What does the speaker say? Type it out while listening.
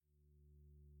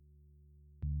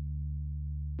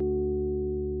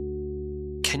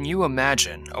Can you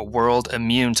imagine a world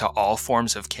immune to all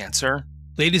forms of cancer?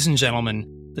 Ladies and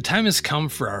gentlemen, the time has come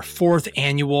for our 4th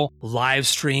annual live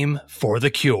stream for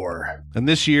the cure. And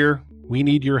this year, we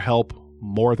need your help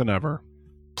more than ever.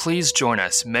 Please join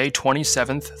us May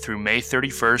 27th through May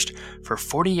 31st for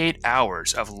 48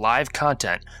 hours of live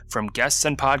content from guests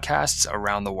and podcasts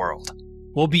around the world.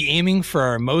 We'll be aiming for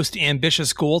our most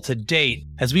ambitious goal to date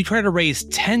as we try to raise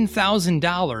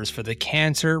 $10,000 for the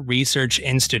Cancer Research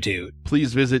Institute.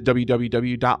 Please visit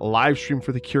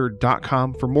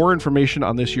www.livestreamforthecure.com for more information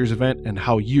on this year's event and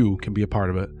how you can be a part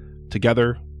of it.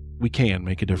 Together, we can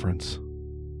make a difference.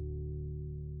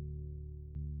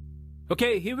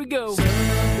 Okay, here we go.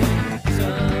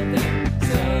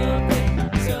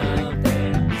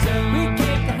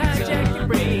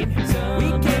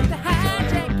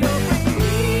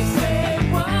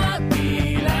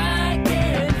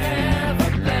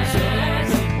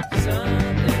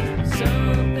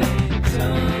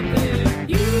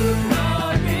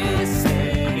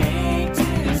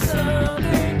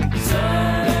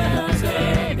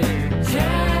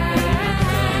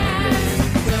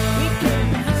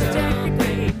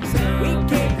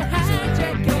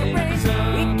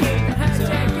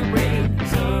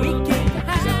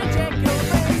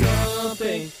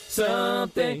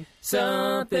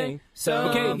 Something.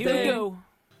 Okay, here we go.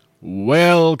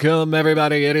 Welcome,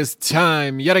 everybody. It is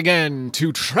time yet again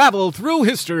to travel through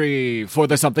history for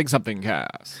the Something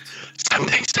Cast.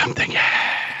 Something.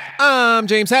 I'm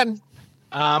James Hatton.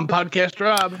 I'm Podcast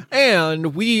Rob.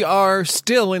 And we are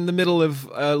still in the middle of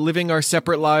living our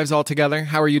separate lives altogether.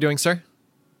 How are you doing, sir?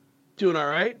 Doing all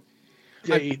right.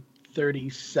 Day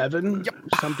 37,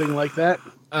 something like that.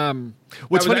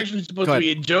 What's that was actually supposed to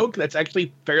be a joke. That's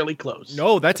actually fairly close.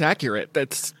 No, that's accurate.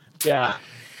 That's yeah,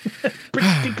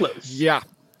 pretty close. Yeah,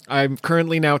 I'm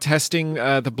currently now testing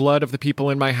the blood of the people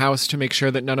in my house to make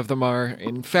sure that none of them are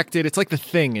infected. It's like the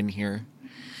Thing in here.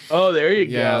 Oh, there you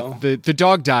go. Yeah, the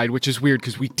dog died, which is weird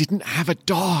because we didn't have a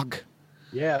dog.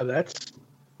 Yeah, that's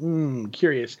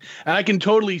curious. And I can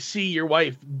totally see your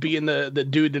wife being the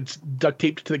dude that's duct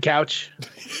taped to the couch.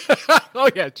 Oh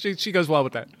yeah, she goes well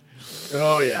with that.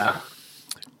 Oh yeah.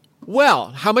 Well,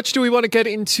 how much do we want to get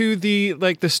into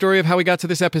the story of how we got to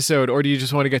this episode, or do you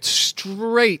just want to get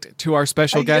straight to our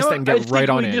special guest and get right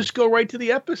on in? We just go right to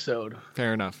the episode.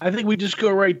 Fair enough. I think we just go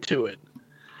right to it.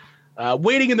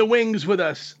 Waiting in the wings with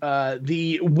us,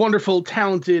 the wonderful,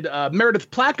 talented Meredith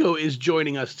Placco is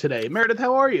joining us today. Meredith,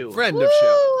 how are you? Friend of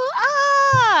show.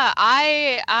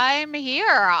 I'm here.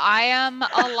 I am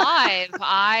alive.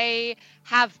 I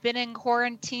have been in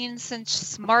quarantine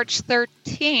since March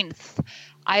 13th.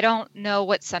 I don't know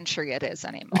what century it is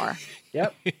anymore.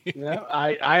 Yep. Yeah,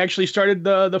 I actually started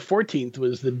the 14th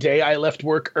was the day I left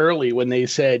work early when they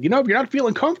said, if you're not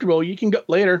feeling comfortable, you can go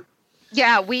later.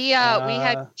 Yeah, we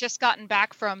had just gotten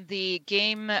back from the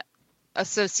Game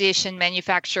Association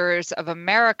Manufacturers of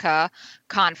America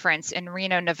conference in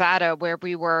Reno, Nevada, where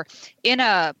we were in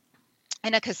a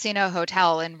casino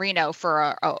hotel in Reno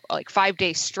for 5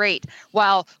 days straight.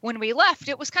 While when we left,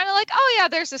 it was kind of like, oh yeah,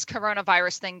 there's this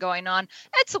coronavirus thing going on.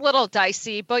 It's a little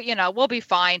dicey, but we'll be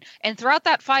fine. And throughout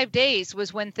that 5 days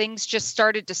was when things just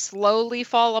started to slowly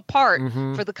fall apart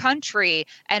for the country.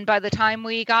 And by the time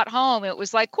we got home, it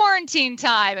was like quarantine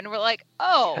time. And we're like,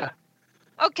 oh,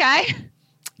 okay.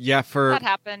 Yeah, that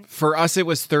happened. For us, it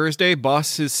was Thursday.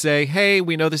 Bosses say, hey,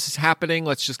 we know this is happening.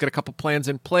 Let's just get a couple plans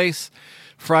in place.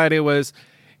 Friday was,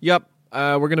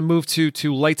 we're going to move to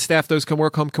light staff. Those can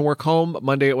work home.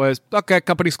 Monday it was, okay,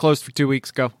 company's closed for 2 weeks.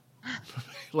 Go.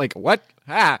 Like, what?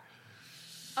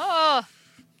 Oh.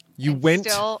 You went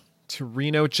to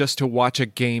Reno just to watch a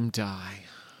game die.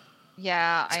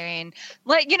 Yeah, I mean,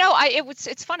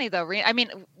 it's funny though. I mean,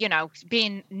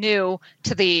 being new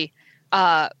to the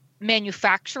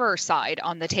manufacturer side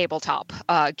on the tabletop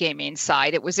gaming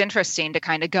side, it was interesting to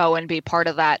kind of go and be part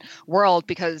of that world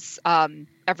because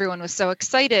everyone was so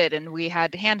excited and we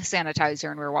had hand sanitizer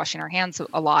and we were washing our hands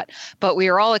a lot, but we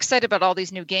were all excited about all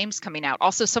these new games coming out.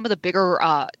 Also, some of the bigger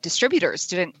distributors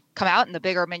didn't come out and the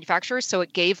bigger manufacturers, so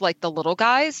it gave the little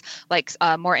guys,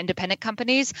 more independent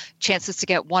companies, chances to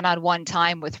get one-on-one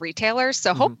time with retailers.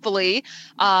 So hopefully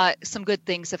some good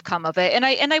things have come of it. And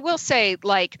I will say,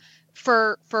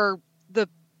 for the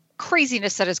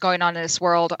craziness that is going on in this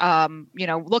world.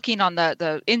 Looking on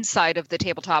the inside of the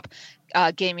tabletop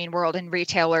gaming world and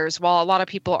retailers, while a lot of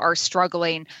people are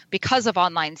struggling because of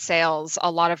online sales, a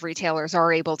lot of retailers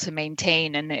are able to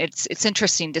maintain, and it's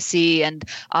interesting to see. And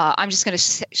I'm just going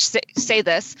to say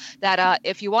this, that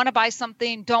if you want to buy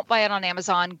something, don't buy it on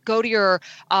Amazon. Go to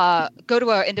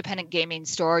an independent gaming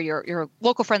store, your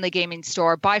local friendly gaming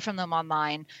store. Buy from them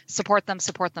online. Support them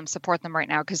right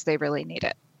now, because they really need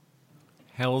it.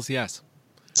 Hells yes.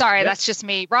 Sorry, that's just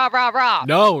me. Rah, rah, rah.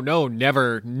 No,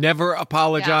 never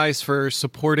apologize for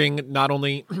supporting not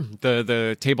only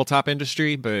the tabletop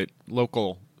industry, but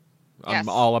local. I'm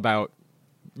all about,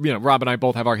 Rob and I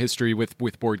both have our history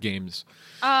with board games.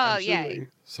 Oh, yay.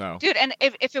 So, dude, and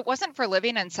if it wasn't for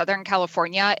living in Southern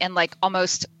California, and like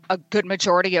almost a good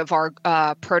majority of our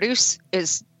produce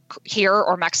is here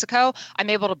or Mexico, I'm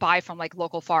able to buy from like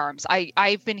local farms.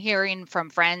 I've been hearing from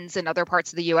friends in other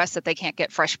parts of the US that they can't get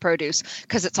fresh produce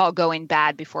because it's all going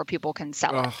bad before people can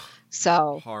sell it.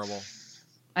 So horrible.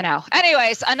 I know.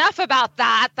 Anyways, enough about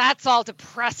that. That's all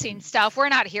depressing stuff. We're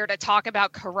not here to talk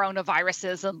about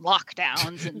coronaviruses and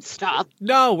lockdowns and stuff.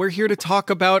 No, we're here to talk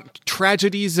about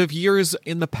tragedies of years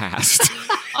in the past.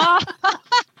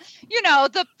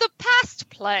 The past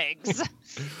plagues.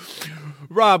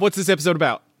 Rob, what's this episode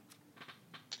about?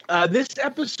 This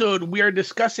episode, we are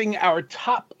discussing our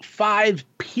top 5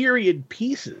 period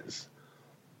pieces.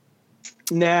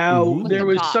 Now, there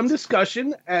was some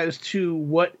discussion as to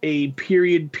what a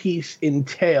period piece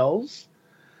entails.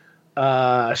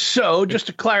 So, just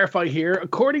to clarify here,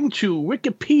 according to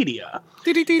Wikipedia,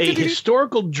 a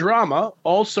historical drama,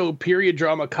 also period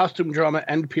drama, costume drama,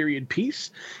 and period piece,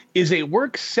 is a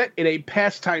work set in a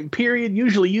pastime period,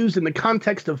 usually used in the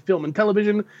context of film and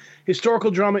television. Historical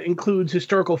drama includes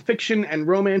historical fiction and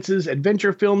romances,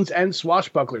 adventure films, and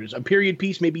swashbucklers. A period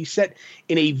piece may be set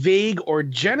in a vague or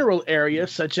general area,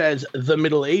 such as the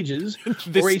Middle Ages,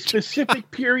 or a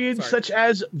specific period, such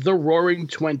as the Roaring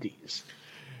Twenties.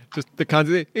 Just the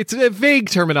concept. It's a vague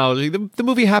terminology. The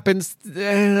movie happens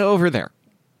over there.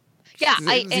 Yeah,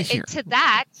 and to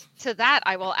that,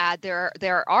 I will add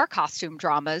there are costume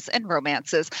dramas and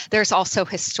romances. There's also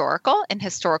historical and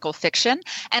historical fiction,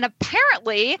 and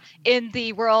apparently in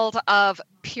the world of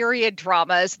period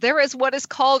dramas, there is what is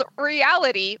called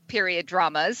reality period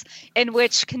dramas, in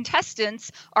which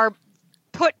contestants are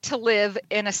put to live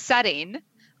in a setting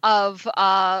of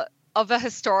a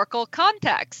historical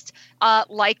context,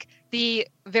 like the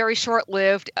very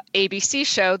short-lived ABC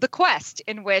show, The Quest,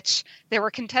 in which there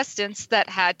were contestants that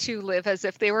had to live as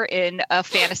if they were in a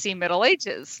fantasy Middle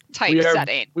Ages type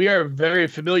setting. We are very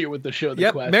familiar with the show,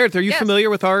 The Quest. Meredith, are you familiar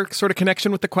with our sort of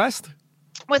connection with The Quest?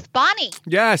 With Bonnie.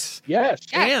 Yes.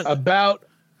 About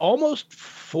almost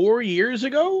 4 years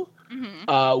ago,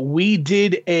 we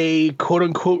did a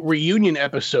quote-unquote reunion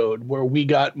episode where we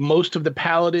got most of the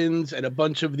paladins and a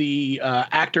bunch of the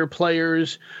actor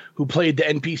players who played the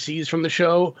NPCs from the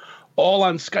show all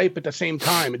on Skype at the same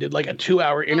time. It did like a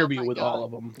 2-hour interview with all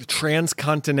of them.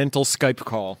 Transcontinental Skype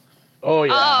call. Oh,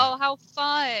 yeah. Oh, how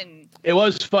fun. It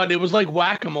was fun. It was like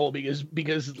whack-a-mole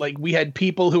because like we had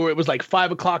people who it was like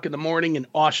 5 o'clock in the morning in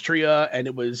Austria, and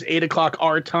it was 8 o'clock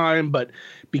our time, but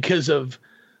because of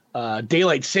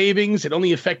daylight savings, it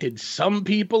only affected some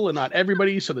people and not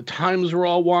everybody, so the times were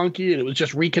all wonky, and it was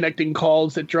just reconnecting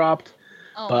calls that dropped.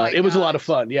 But it was a lot of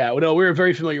fun. Yeah, no, we were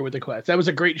very familiar with The Quest. That was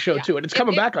a great show too, and it's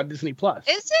coming back on Disney Plus.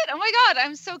 Is it? Oh my God,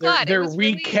 I'm so glad. They're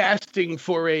recasting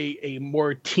for a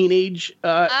more teenage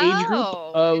age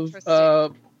group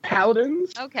of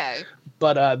paladins. Okay.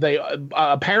 But they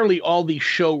apparently all the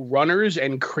showrunners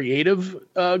and creative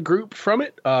group from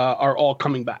it are all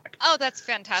coming back. Oh, that's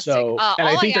fantastic. So, and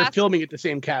I think they're filming at the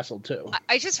same castle too.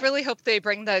 I just really hope they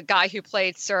bring the guy who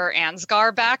played Sir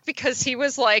Ansgar back, because he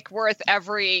was like worth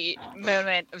every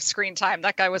moment of screen time.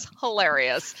 That guy was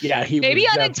hilarious. Yeah, he maybe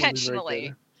was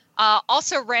unintentionally.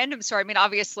 Also, random story. I mean,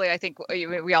 obviously, I think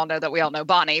we all know that we all know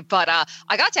Bonnie, but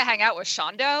I got to hang out with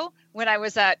Shondo when I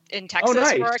was in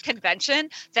Texas for a convention.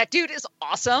 That dude is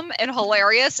awesome and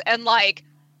hilarious, and like,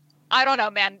 I don't know,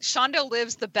 man. Shondo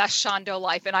lives the best Shondo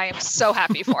life, and I am so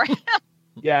happy for him.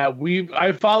 Yeah,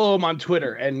 I follow him on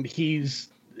Twitter, and he's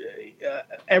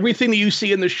everything that you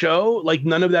see in the show. Like,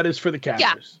 none of that is for the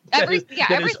cameras. Everything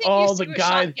is all the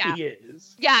guy he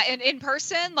is. Yeah, and in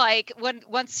person, like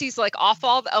once he's like off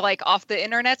off the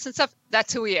internets and stuff,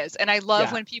 that's who he is. And I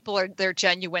love when people are their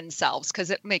genuine selves,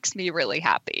 because it makes me really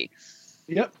happy.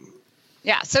 Yep.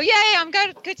 Yeah. So yay! I'm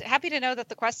good. Happy to know that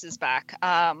The Quest is back.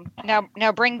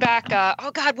 Now bring back.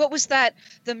 Oh God, what was that?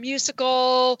 The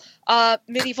musical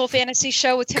medieval fantasy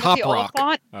show with Timothy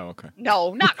Olyphant. Oh, okay.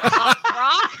 No, not Cop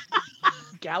Rock.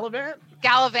 Gallivant?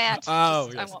 Gallivant. Oh,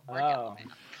 I yes. won't wear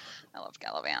Gallivant. I love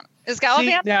Gallivant. Is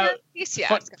Gallivant now,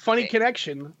 Yeah, funny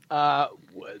connection.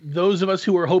 Those of us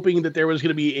who were hoping that there was going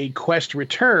to be a Quest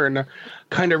return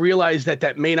kind of realized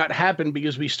that may not happen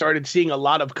because we started seeing a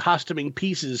lot of costuming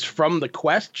pieces from the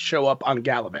Quest show up on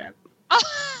Gallivant.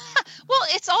 Well,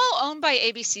 it's all owned by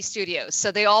ABC Studios,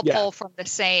 so they all pull from the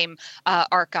same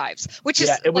archives. Which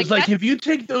is it was like if you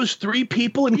take those three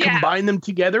people and combine them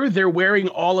together, they're wearing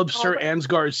all of Sir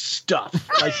Ansgar's stuff.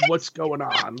 Like, what's going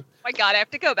on? Oh my God, I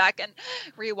have to go back and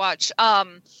rewatch.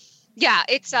 Yeah,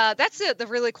 it's that's the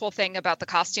really cool thing about the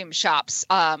costume shops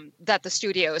that the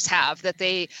studios have, that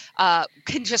they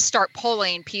can just start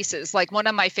pulling pieces. Like, one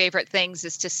of my favorite things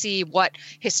is to see what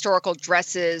historical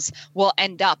dresses will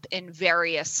end up in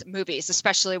various movies,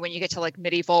 especially when you get to like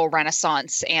medieval,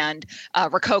 Renaissance, and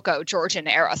Rococo, Georgian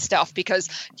era stuff. Because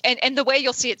and the way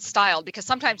you'll see it styled, because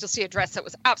sometimes you'll see a dress that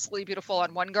was absolutely beautiful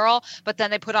on one girl, but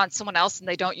then they put on someone else and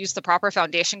they don't use the proper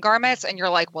foundation garments, and you're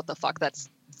like, what the fuck? That's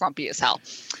frumpy as hell.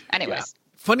 Anyways.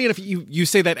 Funny enough, you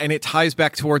say that, and it ties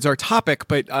back towards our topic,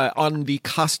 but on the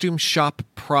costume shop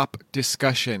prop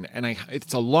discussion, and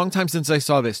it's a long time since I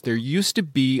saw this, there used to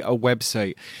be a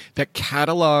website that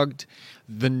cataloged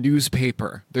the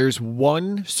newspaper. There's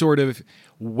one sort of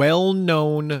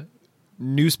well-known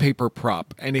newspaper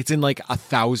prop, and it's in like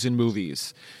 1,000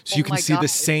 movies. So you can see the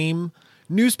same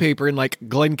newspaper in like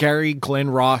Glengarry Glen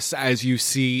Ross as you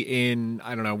see in,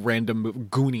 I don't know, random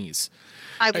Goonies.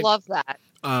 I love that.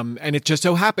 And it just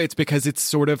so happens because it's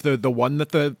sort of the one that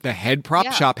the head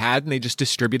prop shop had, and they just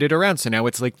distribute it around. So now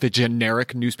it's like the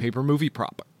generic newspaper movie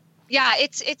prop. Yeah,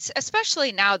 it's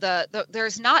especially now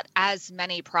there's not as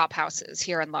many prop houses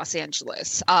here in Los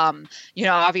Angeles.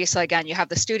 Obviously, again, you have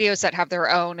the studios that have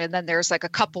their own, and then there's like a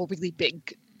couple really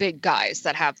big guys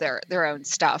that have their own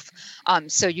stuff.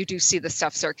 So you do see the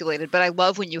stuff circulated. But I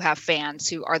love when you have fans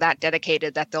who are that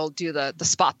dedicated that they'll do the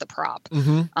spot the prop.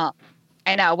 Mm-hmm.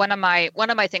 I know one of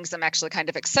my things I'm actually kind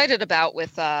of excited about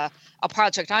with a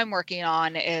project I'm working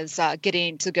on is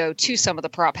getting to go to some of the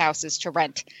prop houses to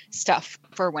rent stuff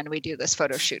for when we do this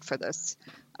photo shoot for this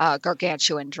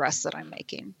gargantuan dress that I'm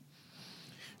making.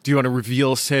 Do you want to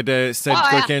reveal said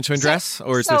gargantuan dress,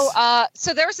 or is this?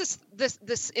 So there was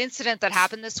this incident that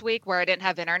happened this week where I didn't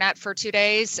have internet for 2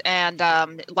 days, and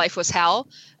life was hell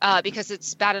because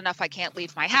it's bad enough I can't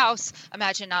leave my house.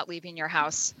 Imagine not leaving your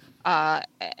house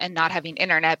and not having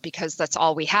internet, because that's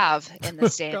all we have in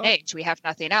this day and age. We have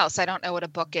nothing else. I don't know what a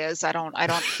book is. I don't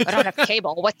have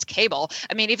cable. What's cable?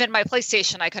 I mean, even my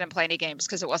PlayStation, I couldn't play any games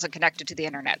because it wasn't connected to the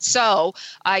internet. So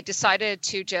I decided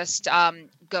to just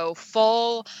go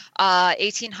full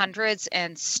 1800s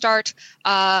and start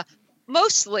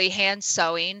mostly hand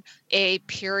sewing a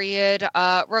period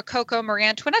Rococo Marie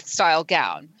Antoinette style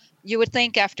gown. You would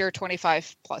think after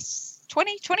 25 plus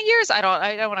 20 years, I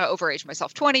don't want to overage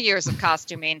myself, 20 years of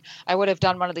costuming, I would have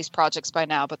done one of these projects by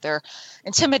now, but they're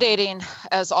intimidating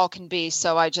as all can be.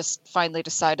 So I just finally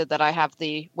decided that I have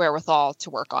the wherewithal to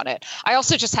work on it. I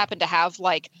also just happen to have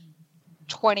like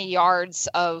 20 yards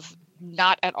of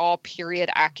not at all period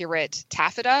accurate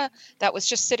taffeta that was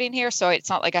just sitting here. So it's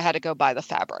not like I had to go buy the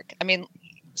fabric. I mean,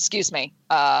 excuse me.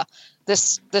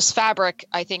 This fabric,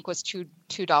 I think, was $2,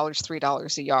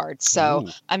 $3 a yard. So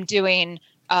I'm doing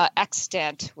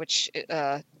extant, which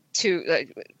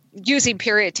using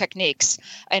period techniques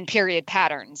and period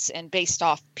patterns and based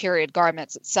off period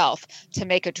garments itself to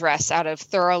make a dress out of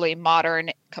thoroughly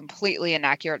modern, completely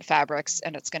inaccurate fabrics,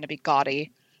 and it's going to be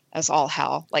gaudy as all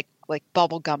hell, like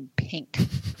bubblegum pink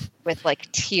with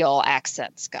like teal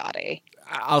accents. Gaudy.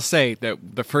 I'll say that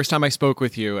the first time I spoke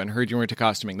with you and heard you were into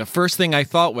costuming, the first thing I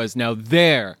thought was, now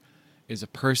there is a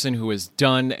person who has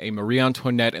done a Marie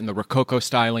Antoinette and the Rococo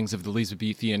stylings of the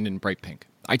Elizabethan in bright pink.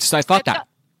 I thought that.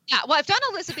 Well, I've done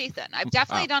Elizabethan. I've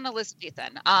definitely done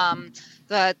Elizabethan.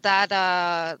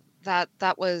 That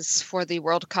was for the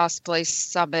World Cosplay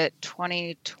Summit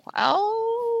 2012.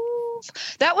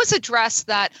 That was a dress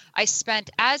that I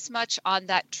spent as much on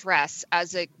that dress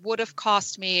as it would have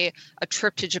cost me a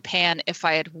trip to Japan if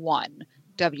I had won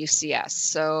WCS.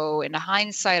 So in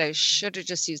hindsight, I should have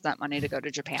just used that money to go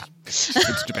to Japan.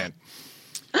 It's Japan.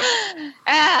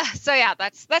 So yeah,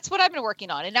 that's what I've been working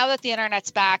on. And now that the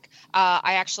internet's back,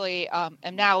 I actually am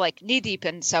now like knee deep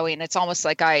in sewing. It's almost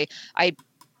like I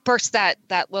burst that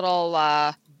little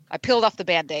I peeled off the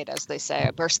Band-Aid, as they say.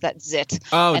 I burst that zit.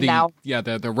 Oh,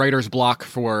 the writer's block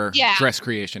for dress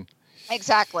creation.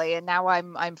 Exactly. And now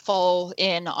I'm full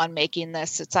in on making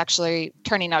this. It's actually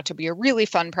turning out to be a really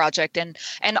fun project. And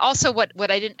also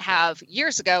what I didn't have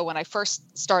years ago when I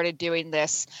first started doing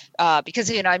this, because,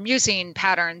 you know, I'm using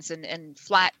patterns and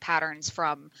flat patterns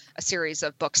from a series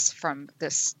of books from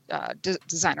this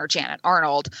designer, Janet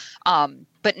Arnold.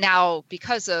 But now,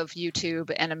 because of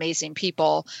YouTube and amazing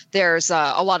people, there's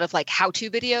a lot of like how-to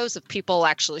videos of people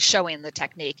actually showing the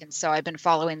technique. And so I've been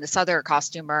following this other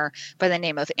costumer by the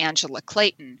name of Angela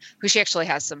Clayton, who she actually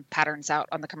has some patterns out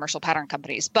on the commercial pattern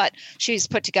companies. But she's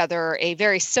put together a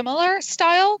very similar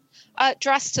style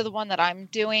dress to the one that I'm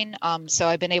doing. So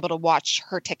I've been able to watch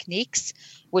her techniques,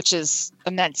 which is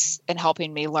immense in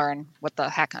helping me learn what the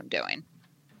heck I'm doing.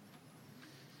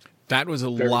 That was a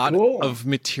Very lot cool. of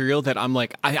material that I'm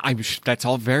like, that's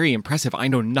all very impressive. I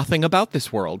know nothing about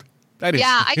this world. That is.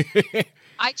 Yeah,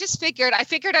 I just figured.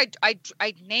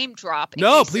 I'd name drop. in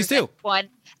No, case please there's do. anyone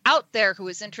out there who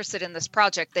is interested in this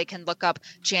project, they can look up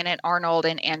Janet Arnold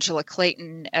and Angela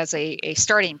Clayton as a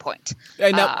starting point.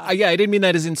 And I didn't mean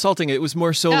that as insulting. It was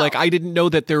more so No. like I didn't know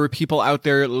that there were people out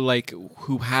there like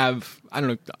who have, I don't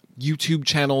know, YouTube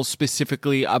channels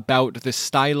specifically about the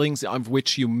stylings of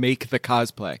which you make the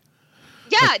cosplay.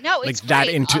 Yeah, no, Like it's that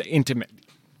great. intimate.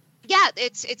 Yeah,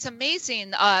 it's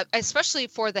amazing, especially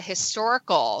for the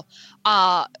historical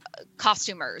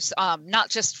costumers, not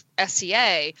just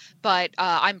SCA, but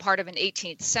I'm part of an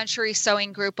 18th century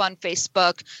sewing group on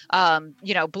Facebook.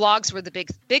 You know, blogs were the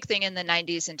big thing in the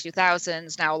 90s and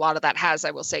 2000s. Now a lot of that has,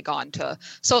 I will say, gone to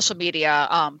social media.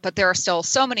 But there are still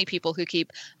so many people who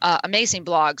keep amazing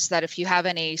blogs that if you have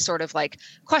any sort of like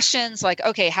questions, like,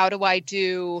 okay, how do I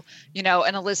do, you know,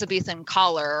 an Elizabethan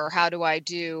collar, or how do I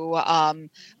do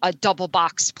a double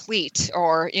box pleat,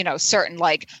 or, you know, certain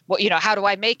like, what, you know, how do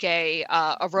I make a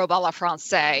robe à la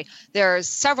Francais? There's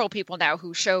several people now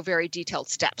who show very detailed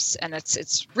steps, and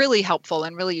it's really helpful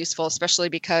and really useful, especially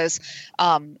because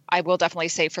I will definitely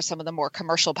say for some of the more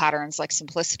commercial patterns, like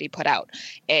Simplicity put out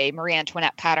a Marie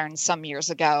Antoinette pattern some years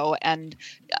ago, and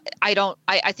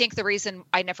I think the reason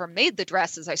I never made the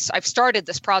dress is I've started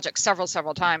this project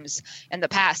several times in the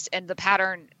past, and the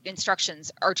pattern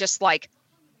instructions are just like,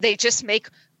 they just make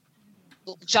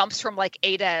jumps from like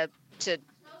A to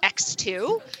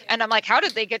X2, and I'm like, how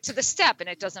did they get to the step? And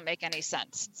it doesn't make any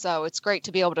sense. So it's great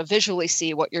to be able to visually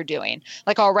see what you're doing.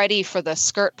 Like already for the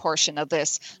skirt portion of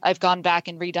this, I've gone back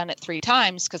and redone it 3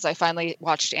 times because I finally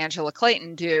watched Angela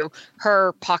Clayton do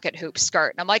her pocket hoop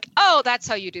skirt, and I'm like, oh, that's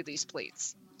how you do these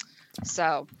pleats.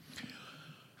 So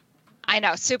I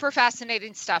know, super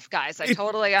fascinating stuff, guys. I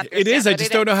totally understand. It is. I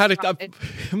just don't know how to.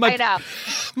 I know.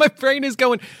 My brain is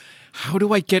going, how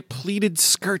do I get pleated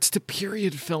skirts to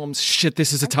period films? Shit,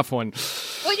 this is a tough one.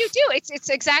 Well, you do. It's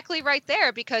exactly right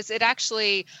there, because it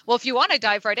actually, well, if you want to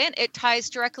dive right in, it ties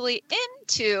directly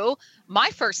into my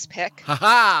first pick,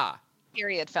 Haha.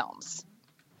 period films.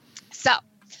 So,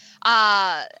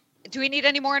 do we need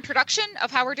any more introduction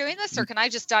of how we're doing this, or can I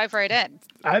just dive right in?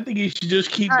 I think you should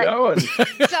just keep All right. going.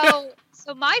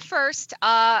 So my first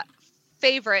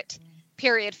favorite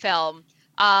period film,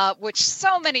 which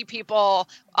so many people,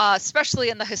 especially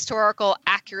in the historical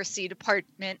accuracy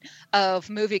department of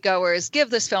moviegoers,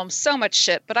 give this film so much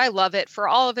shit, but I love it for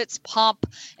all of its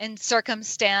pomp and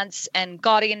circumstance and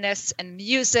gaudiness and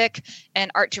music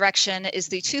and art direction, is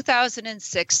the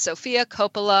 2006 Sofia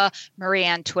Coppola Marie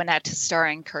Antoinette,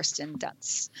 starring Kirsten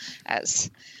Dunst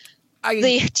as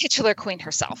the titular queen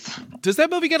herself. Does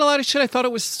that movie get a lot of shit? I thought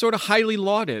it was sort of highly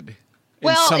lauded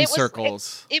in some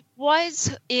circles. It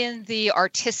was in the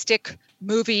artistic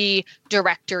movie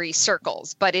directory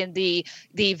circles, but in the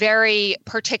very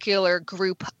particular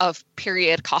group of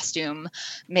period costume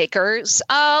makers,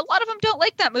 a lot of them don't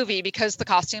like that movie because the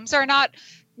costumes are not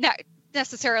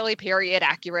necessarily period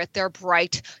accurate. They're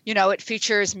bright. You know, it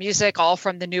features music all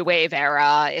from the New Wave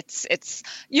era. It's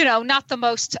you know, not the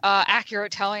most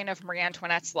accurate telling of Marie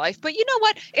Antoinette's life, but you know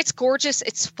what? It's gorgeous.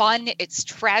 It's fun. It's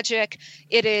tragic.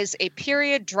 It is a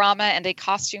period drama and a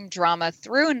costume drama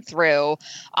through and through.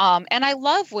 And I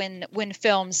love when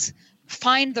films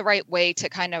find the right way to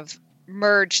kind of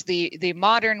merge the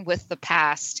modern with the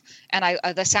past, and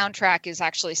the soundtrack is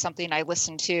actually something I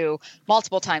listen to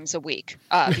multiple times a week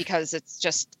because it's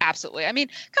just absolutely, I mean,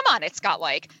 come on, it's got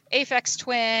like Aphex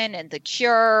Twin and The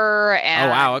Cure and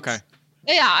Oh wow, okay.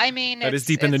 Yeah, I mean, That is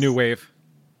deep in the new wave.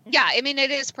 Yeah, I mean,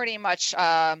 it is pretty much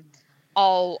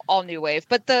all new wave,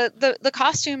 but the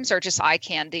costumes are just eye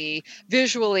candy.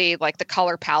 Visually, like the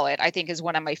color palette, I think is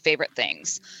one of my favorite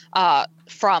things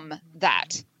from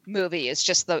that movie, is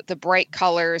just the bright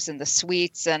colors and the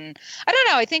sweets. And I don't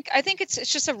know, I think it's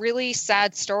just a really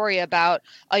sad story about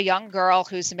a young girl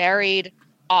who's married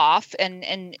off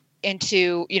and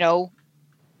into,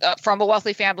 from a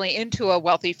wealthy family into a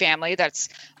wealthy family that's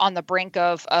on the brink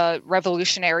of a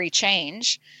revolutionary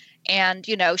change. And,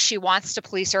 she wants to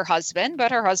please her husband,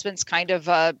 but her husband's kind of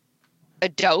a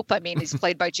dope. I mean, he's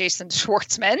played by Jason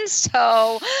Schwartzman.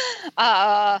 So,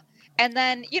 and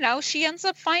then, she ends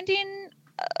up finding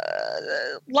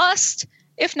lust,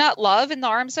 if not love, in the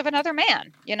arms of another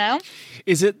man,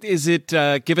 Is it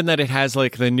given that it has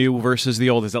like the new versus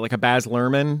the old, is it like a Baz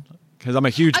Luhrmann? Because I'm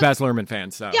a huge Baz Luhrmann fan.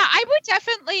 So yeah, I would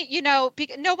definitely,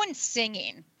 no one's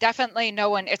singing. Definitely no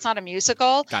one. It's not a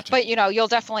musical. Gotcha. But, you'll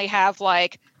definitely have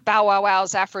like Bow Wow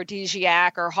Wow's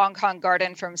Aphrodisiac or Hong Kong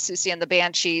Garden from Susie and the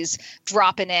Banshees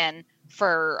dropping in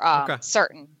for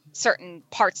certain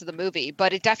parts of the movie.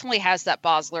 But it definitely has that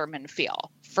Baz Luhrmann feel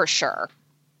for sure.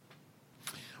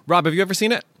 Rob, have you ever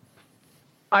seen it?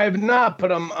 I have not,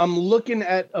 but I'm looking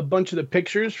at a bunch of the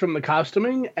pictures from the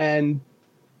costuming, and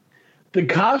the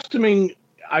costuming,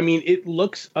 I mean, it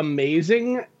looks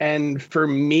amazing. And for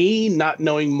me, not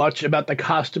knowing much about the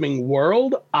costuming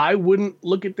world, I wouldn't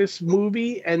look at this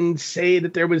movie and say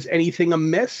that there was anything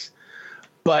amiss.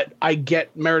 But I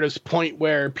get Merida's point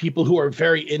where people who are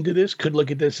very into this could look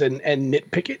at this and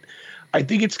nitpick it. I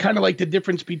think it's kind of like the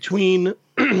difference between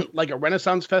like a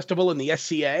Renaissance festival and the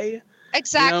SCA.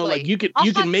 Exactly. Like you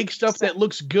can make stuff that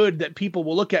looks good that people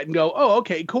will look at and go, oh,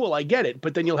 okay, cool, I get it.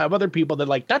 But then you'll have other people that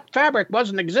like, that fabric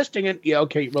wasn't existing. And yeah,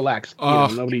 okay, relax.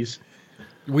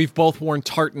 We've both worn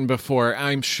tartan before.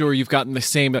 I'm sure you've gotten the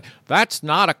same. That's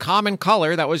not a common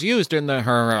color that was used in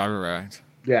the.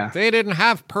 Yeah. They didn't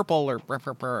have purple or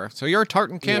so your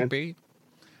tartan can't be.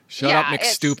 Shut up, Nick.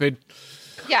 Stupid.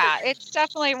 Yeah, it's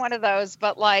definitely one of those.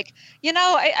 But like,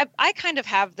 I kind of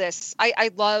have this. I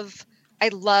love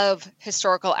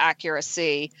historical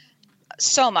accuracy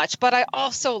so much, but I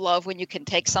also love when you can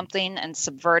take something and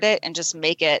subvert it and just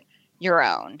make it your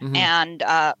own. Mm-hmm. And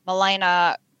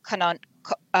Milena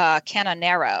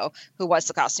Canonero, who was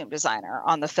the costume designer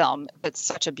on the film, did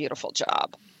such a beautiful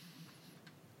job.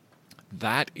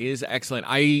 That is excellent.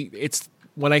 It's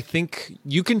when I think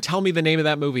you can tell me the name of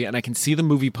that movie and I can see the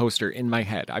movie poster in my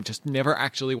head. I've just never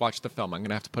actually watched the film. I'm going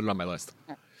to have to put it on my list.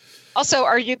 Also,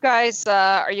 are you guys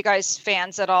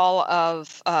fans at all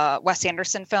of Wes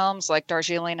Anderson films like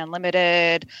Darjeeling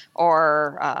Unlimited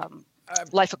or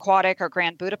Life Aquatic or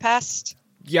Grand Budapest?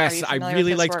 Yes, I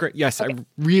really liked. I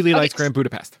really liked Grand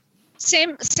Budapest.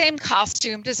 Same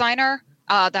costume designer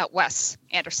that Wes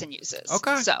Anderson uses.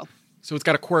 Okay, so it's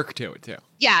got a quirk to it too.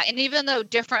 Yeah, and even though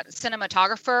different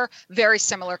cinematographer, very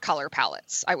similar color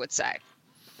palettes, I would say.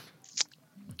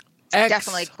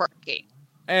 Definitely quirky.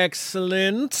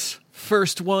 Excellent.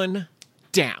 First one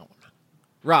down.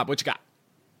 Rob, what you got?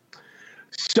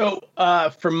 So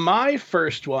for my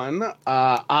first one,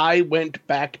 I went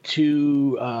back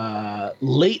to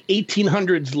late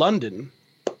 1800s London.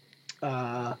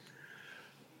 I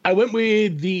went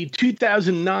with the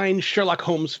 2009 Sherlock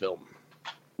Holmes film.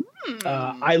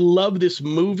 I love this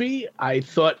movie. I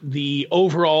thought the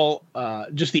overall,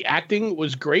 just the acting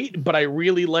was great, but I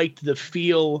really liked the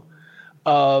feel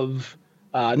of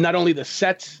not only the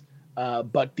sets,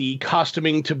 but the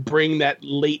costuming to bring that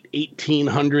late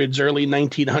 1800s, early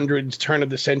 1900s, turn of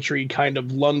the century kind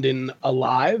of London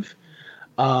alive.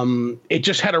 It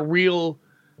just had a real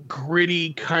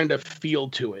gritty kind of feel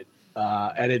to it.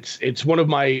 And it's one of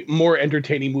my more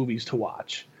entertaining movies to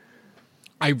watch.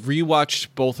 I rewatched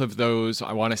both of those,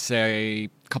 I want to say,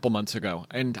 a couple months ago.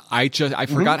 And I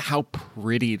forgot how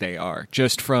pretty they are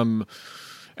just from...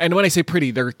 And when I say pretty,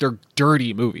 they're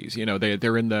dirty movies.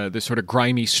 They're in the sort of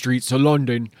grimy streets of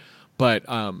London, but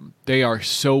they are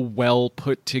so well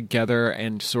put together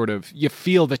and sort of you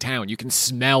feel the town, you can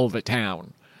smell the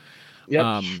town.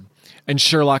 Yep. And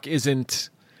Sherlock isn't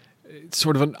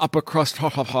sort of an upper crust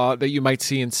that you might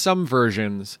see in some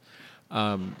versions.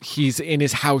 He's in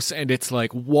his house and it's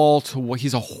like wall to wall.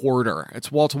 He's a hoarder.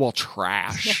 It's wall to wall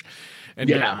trash, and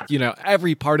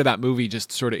every part of that movie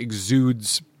just sort of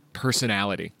exudes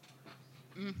personality.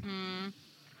 Mm-hmm.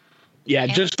 Yeah,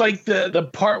 just like the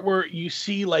part where you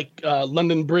see like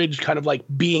London Bridge kind of like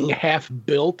being half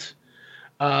built,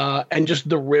 and just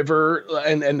the river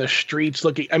and the streets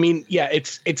looking. I mean, yeah,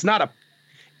 it's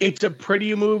a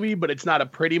pretty movie, but it's not a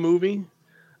pretty movie.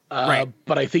 Right.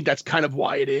 But I think that's kind of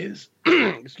why it is.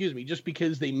 Excuse me, just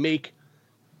because they give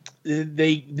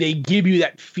you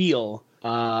that feel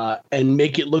and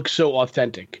make it look so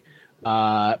authentic.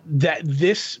 That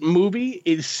this movie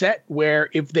is set where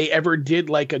if they ever did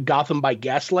like a Gotham by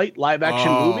Gaslight live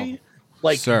action movie,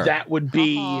 like that would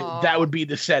be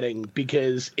the setting,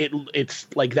 because it's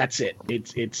like that's it.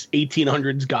 It's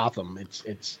 1800s Gotham.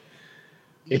 It's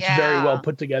It's very well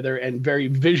put together and very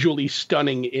visually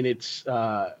stunning in its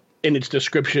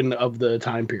description of the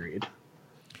time period.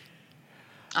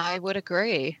 I would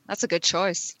agree. That's a good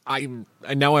choice. And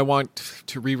now I want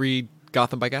to reread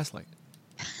Gotham by Gaslight.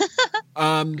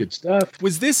 Good stuff.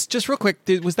 Was this, just real quick,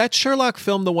 was that Sherlock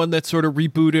film the one that sort of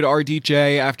rebooted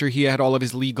RDJ after he had all of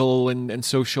his legal and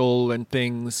social and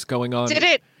things going on?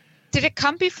 Did it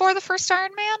come before the first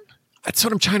Iron Man? That's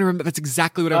what I'm trying to remember. That's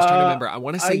exactly what I was trying to remember. I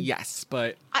want to say yes,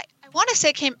 but... I want to say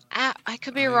it came out. I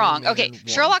could be wrong. Okay,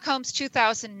 Sherlock Holmes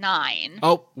 2009.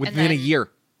 Oh, within a year.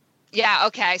 Yeah,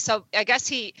 okay. So I guess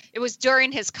it was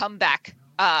during his comeback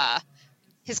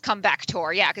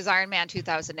tour. Yeah, because Iron Man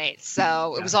 2008.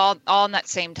 So it was all in that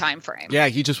same time frame. Yeah,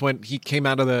 he came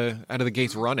out of the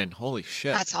gates running. Holy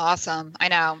shit. That's awesome. I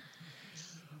know.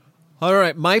 All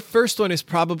right, my first one is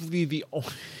probably the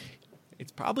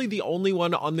only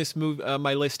one on this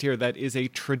my list here that is a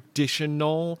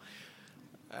traditional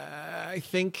I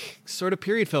think sort of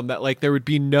period film that like there would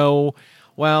be no,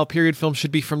 well, period film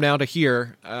should be from now to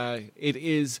here. It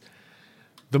is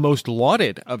the most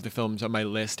lauded of the films on my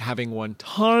list, having won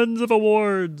tons of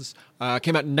awards.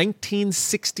 Came out in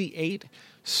 1968,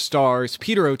 stars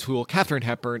Peter O'Toole, Katharine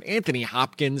Hepburn, Anthony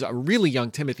Hopkins, a really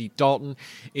young Timothy Dalton.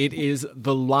 It is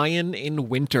The Lion in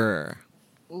Winter.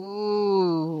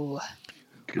 Ooh.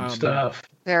 Good stuff.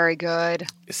 Very good.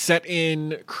 Set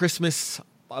in Christmas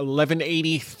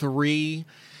 1183.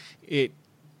 It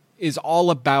is all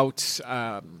about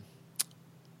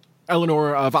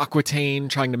Eleanor of Aquitaine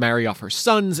trying to marry off her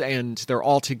sons, and they're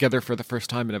all together for the first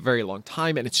time in a very long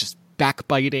time, and it's just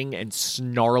backbiting and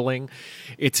snarling.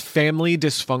 It's family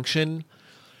dysfunction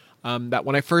that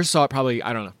when I first saw it, probably,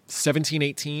 17,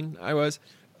 18 I was.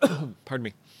 Pardon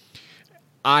me.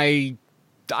 I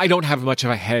don't have much of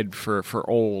a head for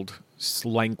old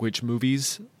language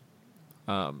movies.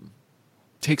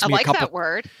 Takes me that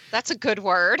word. That's a good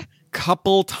word.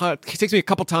 It takes me a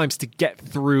couple times to get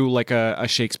through like a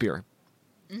Shakespeare,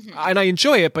 and I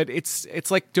enjoy it, but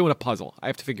it's like doing a puzzle. I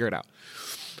have to figure it out.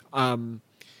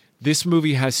 This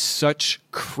movie has such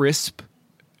crisp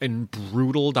and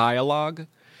brutal dialogue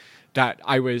that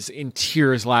I was in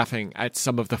tears laughing at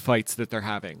some of the fights that they're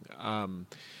having.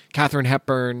 Katharine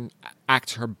Hepburn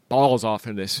acts her balls off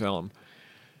in this film.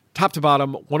 Top to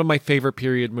bottom, one of my favorite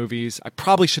period movies. I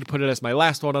probably should have put it as my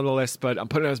last one on the list, but I'm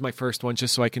putting it as my first one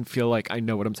just so I can feel like I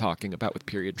know what I'm talking about with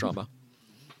period drama.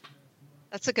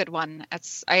 That's a good one.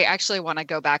 I actually want to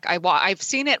go back. I've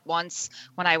seen it once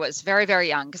when I was very, very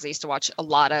young because I used to watch a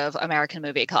lot of American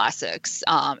movie classics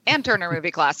and Turner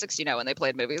movie classics, when they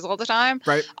played movies all the time.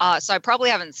 Right. So I probably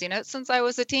haven't seen it since I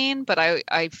was a teen, but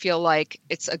I feel like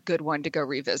it's a good one to go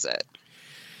revisit.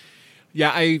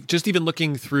 Yeah, I just even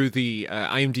looking through the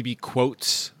IMDb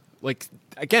quotes, like,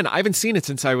 again, I haven't seen it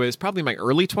since I was probably in my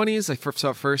early 20s. I saw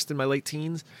it first in my late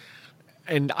teens.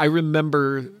 And I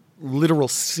remember literal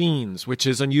scenes, which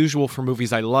is unusual for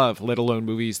movies I love, let alone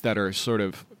movies that are sort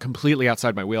of completely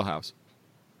outside my wheelhouse.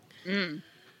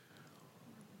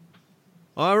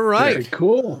 All right. Very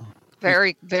cool.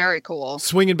 Very, very cool.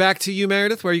 Swinging back to you,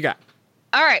 Meredith. Where you got?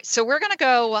 All right, so we're going to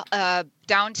go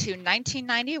down to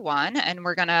 1991, and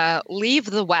we're going to leave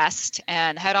the West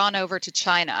and head on over to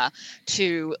China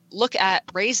to look at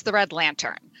Raise the Red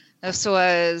Lantern. This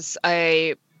was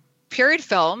a period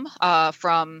film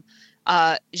from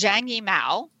Zhang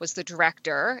Yimou was the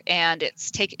director, and it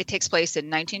takes place in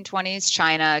 1920s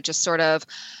China, just sort of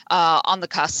on the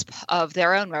cusp of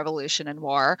their own revolution and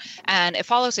war. And it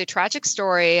follows a tragic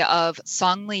story of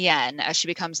Song Lian as she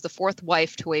becomes the fourth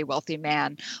wife to a wealthy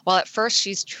man. While at first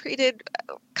she's treated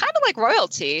kind of like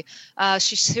royalty,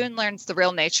 she soon learns the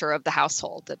real nature of the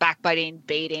household, the backbiting,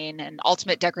 baiting, and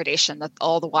ultimate degradation that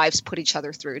all the wives put each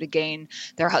other through to gain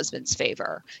their husband's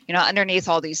favor. Underneath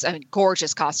all these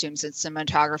gorgeous costumes and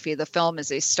cinematography, the film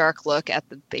is a stark look at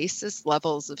the basest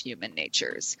levels of human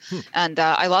natures. And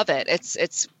I love it.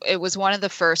 It was one of the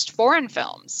first foreign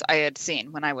films I had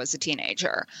seen when I was a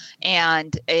teenager,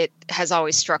 and it has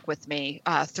always struck with me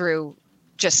through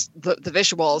just the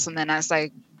visuals. And then as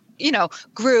I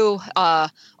grew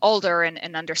older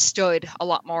and understood a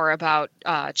lot more about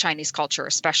Chinese culture,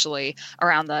 especially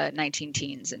around the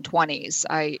 19-teens and 20s,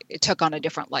 it took on a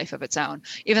different life of its own.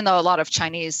 Even though a lot of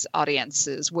Chinese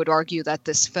audiences would argue that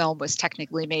this film was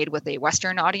technically made with a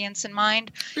Western audience in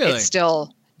mind, really? It's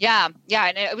still... Yeah,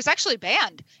 and it was actually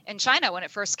banned in China when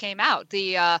it first came out.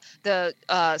 The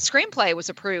screenplay was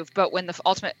approved, but when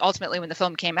ultimately when the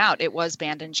film came out, it was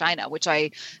banned in China, which I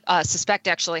suspect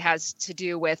actually has to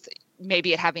do with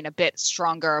maybe it having a bit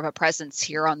stronger of a presence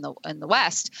here in the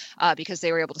West, because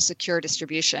they were able to secure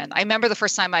distribution. I remember the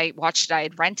first time I watched it, I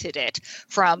had rented it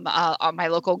from my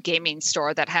local gaming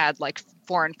store that had like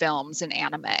foreign films and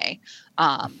anime.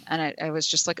 And I was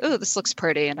just like, oh, this looks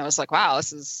pretty. And I was like, wow,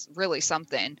 this is really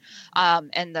something.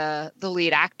 And the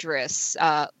lead actress,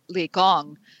 Li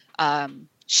Gong,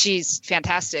 she's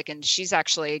fantastic, and she's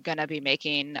actually going to be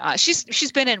making.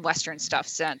 She's been in Western stuff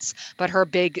since, but her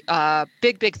big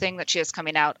thing that she has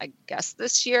coming out, I guess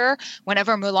this year,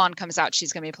 whenever Mulan comes out,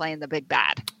 she's going to be playing the big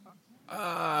bad.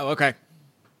 Okay.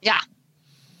 Yeah.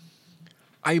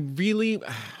 I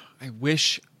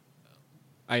wish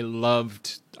I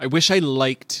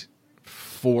liked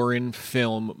foreign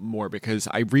film more, because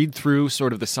I read through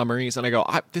sort of the summaries and I go,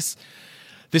 this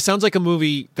sounds like a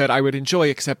movie that I would enjoy,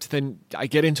 except then I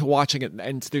get into watching it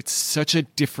and it's such a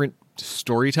different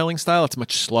storytelling style. It's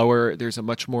much slower. There's a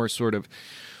much more sort of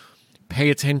pay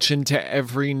attention to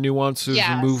every nuance of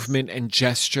movement and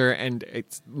gesture, and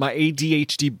it's my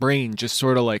ADHD brain just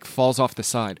sort of like falls off the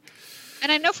side. And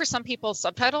I know for some people,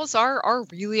 subtitles are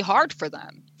really hard for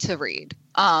them to read,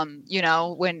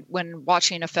 when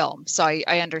watching a film. So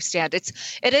I understand.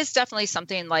 It is definitely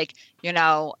something like,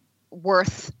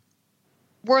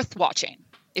 worth watching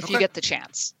if you get the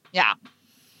chance. Yeah.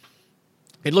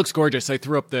 It looks gorgeous. I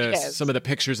threw up some of the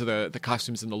pictures of the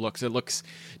costumes and the looks.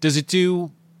 Does it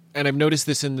do, and I've noticed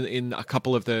this in a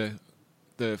couple of the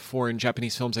foreign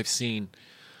Japanese films I've seen,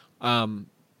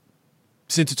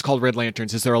 since it's called Red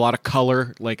Lanterns, is there a lot of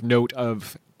color, like note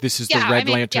of this is the Red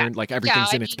Lantern, like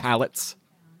everything's in its palettes?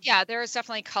 Yeah, there is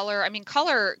definitely color. I mean,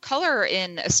 color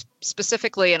in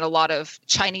specifically in a lot of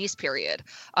Chinese period,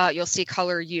 you'll see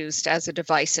color used as a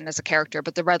device and as a character.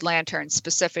 But the Red Lanterns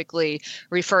specifically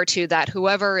refer to that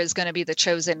whoever is going to be the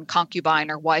chosen concubine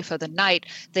or wife of the night,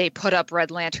 they put up red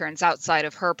lanterns outside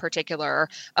of her particular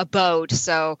abode,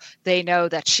 so they know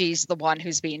that she's the one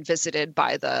who's being visited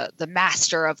by the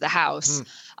master of the house.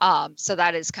 So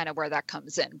that is kind of where that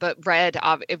comes in. But red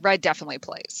definitely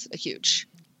plays a huge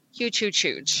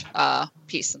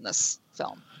piece in this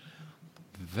film.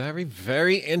 Very,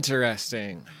 very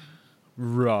interesting.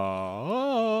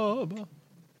 Rob.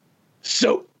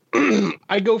 So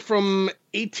I go from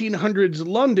 1800s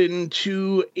London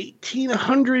to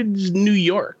 1800s New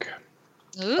York.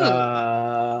 Ooh.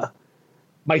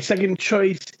 My second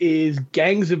choice is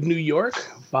Gangs of New York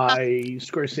by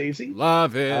Scorsese.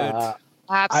 Love it.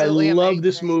 Absolutely I love amazing.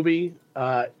 this movie.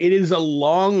 It is a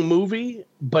long movie,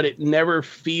 but it never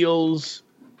feels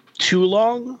too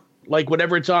long. Like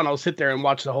whenever it's on, I'll sit there and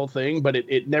watch the whole thing, but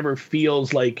it never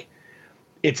feels like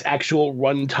its actual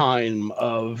runtime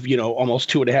of, almost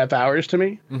 2.5 hours to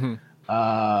me.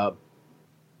 Mm-hmm.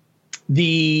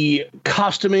 The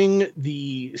costuming,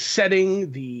 the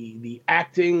setting, the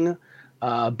acting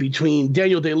between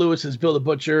Daniel Day-Lewis as Bill the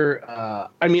Butcher.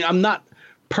 I'm not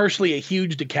personally a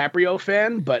huge DiCaprio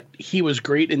fan, but he was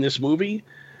great in this movie.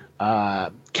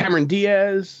 Cameron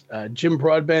Diaz, Jim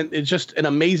Broadbent. It's just an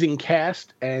amazing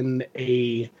cast and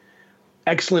a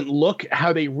excellent look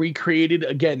how they recreated,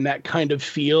 again, that kind of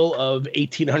feel of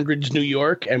 1800s New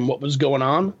York and what was going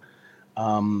on.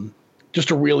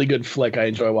 Just a really good flick I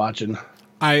enjoy watching.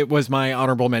 I was my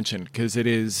honorable mention because it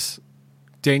is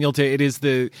Daniel Day. It is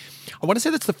I want to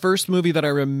say that's the first movie that I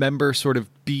remember sort of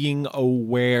being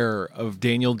aware of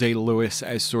Daniel Day-Lewis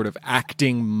as sort of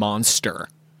acting monster.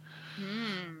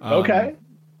 Okay.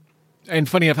 And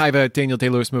funny enough, I have a Daniel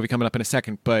Day-Lewis movie coming up in a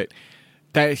second, but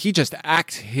that he just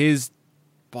acts his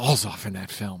balls off in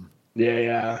that film.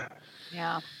 Yeah.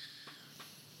 That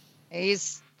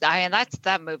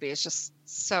movie is just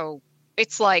so,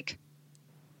 it's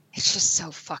just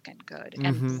so fucking good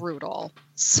and brutal.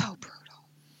 So brutal.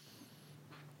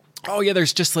 Oh yeah,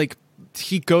 there's just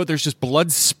there's just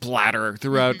blood splatter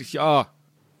throughout.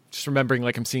 Just remembering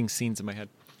I'm seeing scenes in my head.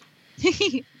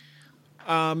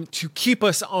 To keep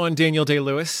us on Daniel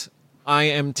Day-Lewis, I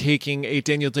am taking a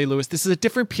Daniel Day-Lewis. This is a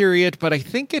different period, but I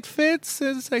think it fits.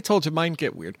 As I told you, mine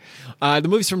get weird. The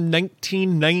movie's from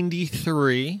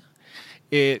 1993.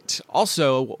 It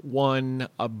also won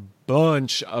a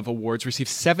bunch of awards, received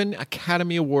 7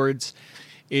 Academy Awards.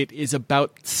 It is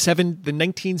about the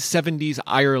 1970s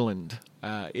Ireland.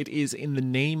 It is In the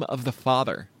Name of the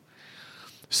Father.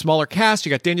 Smaller cast, you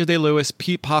got Daniel Day-Lewis,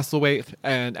 Pete Postlethwaite,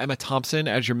 and Emma Thompson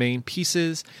as your main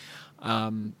pieces.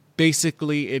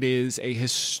 Basically, it is a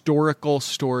historical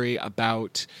story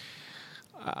about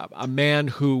a man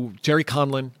who, Jerry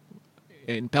Conlon,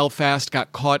 in Belfast,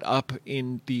 got caught up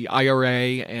in the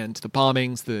IRA and the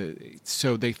bombings.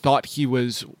 So they thought he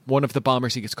was one of the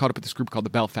bombers. He gets caught up with this group called the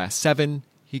Belfast Seven.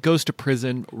 He goes to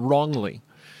prison wrongly.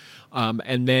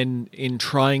 And then in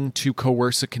trying to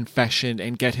coerce a confession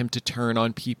and get him to turn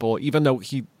on people, even though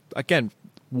he, again,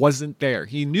 wasn't there.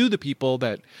 He knew the people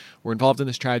that were involved in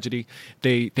this tragedy.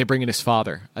 They bring in his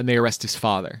father and they arrest his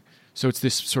father. So it's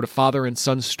this sort of father and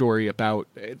son story about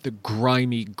the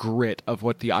grimy grit of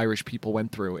what the Irish people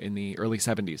went through in the early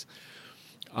 70s.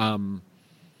 An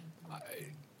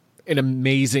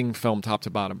amazing film top to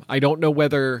bottom. I don't know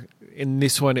whether in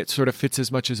this one it sort of fits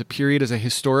as much as a period as a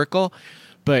historical,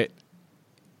 but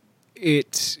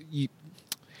if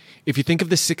you think of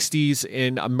the 60s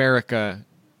in America,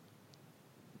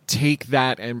 take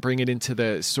that and bring it into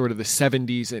the sort of the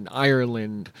 70s in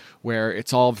Ireland, where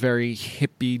it's all very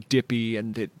hippy dippy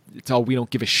and it's all we don't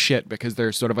give a shit because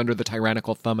they're sort of under the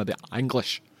tyrannical thumb of the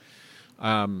English.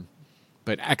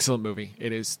 But excellent movie.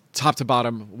 It is top to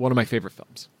bottom one of my favorite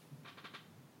films.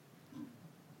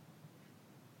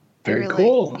 Very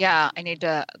cool. Yeah,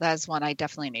 that's one I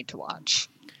definitely need to watch.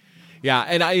 Yeah,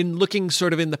 and in looking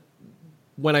sort of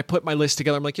when I put my list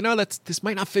together, I'm like, this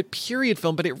might not fit period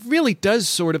film, but it really does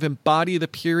sort of embody the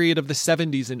period of the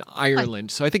 70s in Ireland.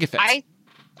 So I think it fits.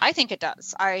 I think it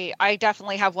does. I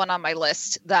definitely have one on my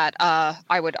list that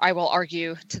I will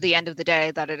argue to the end of the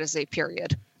day that it is a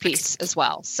period piece as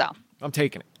well. So I'm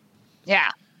taking it. Yeah,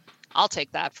 I'll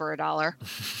take that for $1.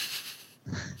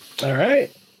 All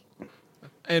right.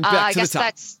 And back I to guess the top.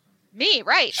 that's me,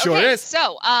 right? Sure okay, is.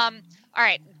 So, all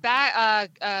right,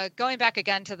 going back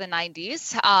again to the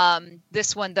 90s.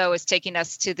 This one though is taking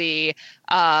us to the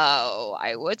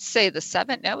I would say it's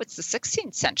the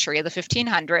 16th century, the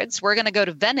 1500s. We're going to go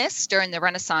to Venice during the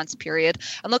Renaissance period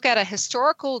and look at a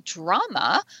historical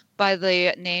drama by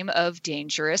the name of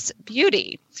Dangerous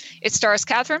Beauty. It stars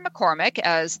Catherine McCormack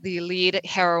as the lead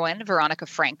heroine, Veronica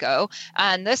Franco,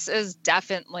 and this is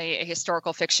definitely a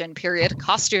historical fiction period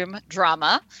costume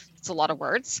drama. It's a lot of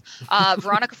words.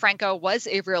 Veronica Franco was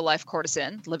a real-life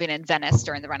courtesan living in Venice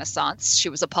during the Renaissance. She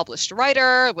was a published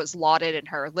writer, was lauded in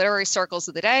her literary circles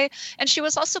of the day, and she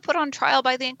was also put on trial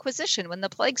by the Inquisition when the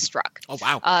plague struck. Oh,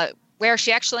 wow. Where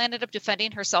she actually ended up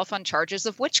defending herself on charges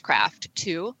of witchcraft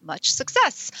to much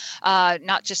success,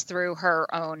 not just through her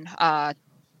own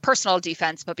personal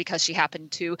defense, but because she happened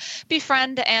to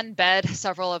befriend and bed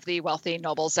several of the wealthy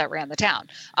nobles that ran the town.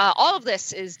 All of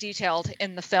this is detailed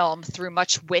in the film through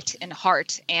much wit and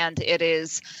heart, and it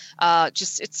is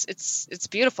it's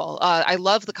beautiful. I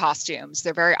love the costumes;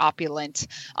 they're very opulent.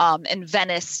 In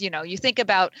Venice, you think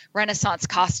about Renaissance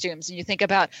costumes, and you think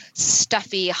about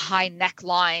stuffy high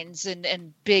necklines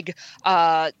and big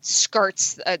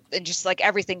skirts, and just like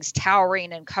everything's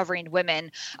towering and covering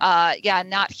women.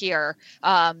 Not here.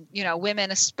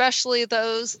 Women, especially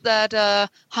those that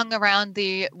hung around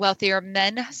the wealthier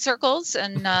men circles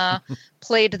and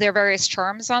played their various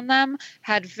charms on them,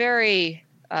 had very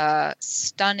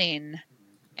stunning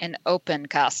and open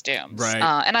costumes. Right.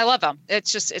 And I love them.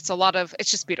 It's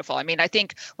just beautiful. I mean, I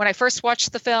think when I first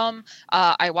watched the film,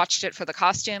 I watched it for the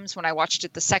costumes. When I watched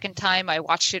it the second time, I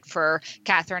watched it for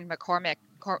Catherine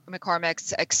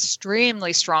McCormack's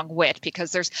extremely strong wit,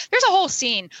 because there's a whole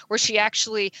scene where she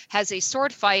actually has a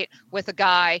sword fight with a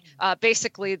guy,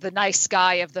 basically the nice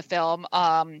guy of the film.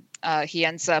 He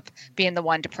ends up being the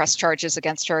one to press charges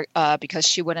against her because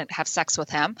she wouldn't have sex with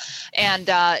him. And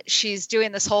she's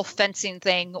doing this whole fencing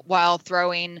thing while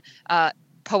throwing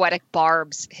poetic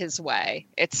barbs his way.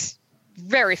 It's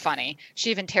very funny.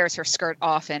 She even tears her skirt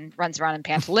off and runs around in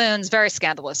pantaloons. Very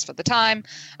scandalous for the time.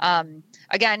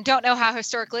 Again, don't know how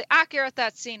historically accurate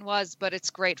that scene was, but it's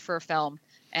great for a film.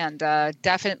 And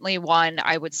definitely one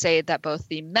I would say that both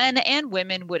the men and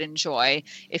women would enjoy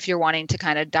if you're wanting to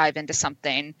kind of dive into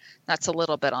something that's a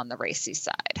little bit on the racy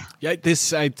side. Yeah,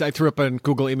 I threw up on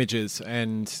Google Images,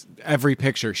 and every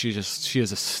picture she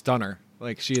is a stunner.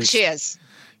 Like she is.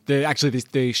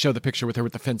 They show the picture with her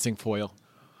with the fencing foil.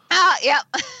 Yeah,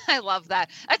 I love that.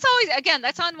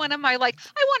 That's on one of my, I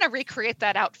want to recreate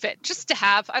that outfit just to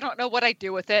have. I don't know what I'd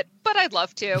do with it, but I'd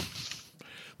love to.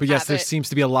 But yes, there seems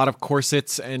to be a lot of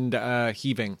corsets and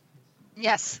heaving.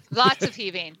 Yes, lots of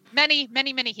heaving. Many,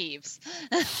 many, many heaves.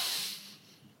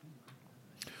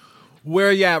 Where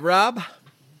are you at, Rob?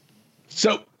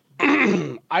 So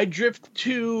I drift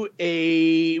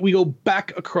we go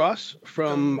back across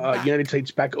from United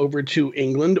States back over to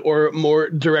England, or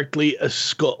more directly,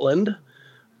 Scotland.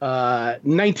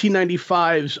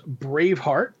 1995's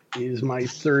Braveheart is my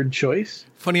third choice.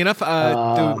 Funny enough,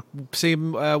 the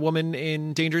same woman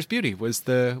in Dangerous Beauty was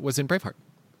in Braveheart.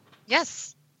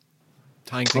 Yes.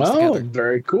 Tying things together.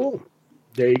 Very cool.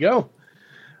 There you go.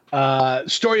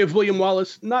 Story of William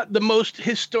Wallace. Not the most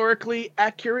historically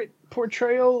accurate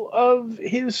portrayal of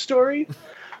his story,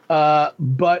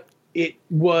 but it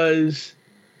was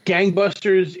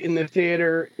gangbusters in the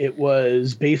theater. It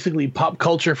was basically pop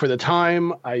culture for the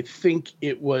time. I think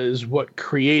it was what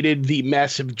created the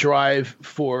massive drive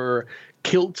for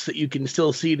kilts that you can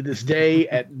still see to this day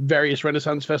at various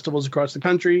Renaissance festivals across the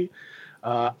country.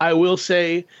 I will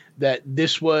say that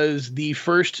this was the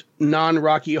first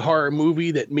non-Rocky Horror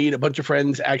movie that me and a bunch of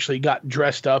friends actually got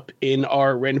dressed up in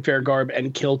our Ren Fair garb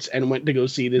and kilts and went to go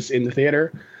see this in the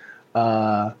theater.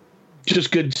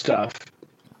 Just good stuff.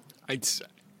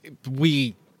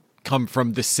 We come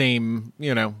from the same,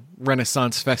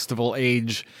 Renaissance festival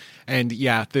age. And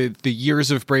yeah, the years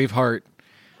of Braveheart,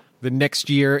 the next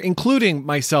year, including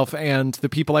myself and the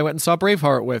people I went and saw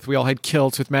Braveheart with, we all had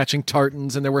kilts with matching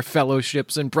tartans, and there were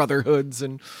fellowships and brotherhoods.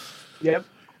 And yep,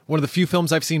 one of the few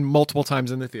films I've seen multiple times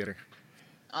in the theater.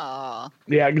 Oh.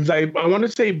 Yeah, because I want to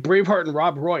say Braveheart and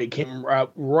Rob Roy came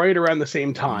right around the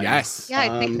same time. Yes. Yeah,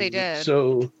 I think they did.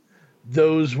 So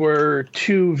those were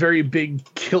two very big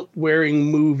kilt-wearing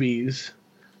movies.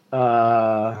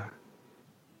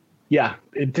 Yeah,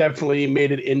 it definitely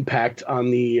made an impact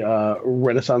on the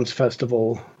Renaissance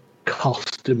Festival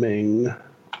costuming.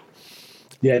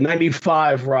 Yeah,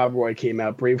 95 Rob Roy came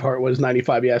out. Braveheart was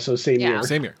 95, yeah, so same year.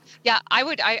 Same year. Yeah, I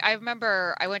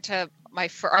remember I went to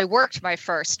I worked my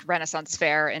first Renaissance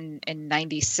fair in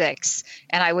 96,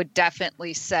 and I would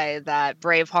definitely say that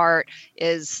Braveheart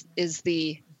is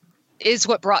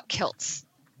what brought kilts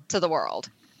to the world.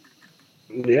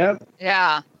 Yeah.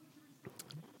 Yeah.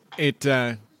 It's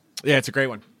a great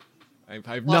one. I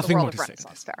have nothing more to say.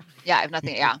 Fair. Yeah, I have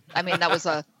nothing. Yeah. I mean, that was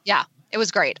it was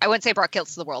great. I wouldn't say brought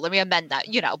kilts to the world. Let me amend that,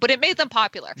 but it made them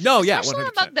popular. No, yeah, especially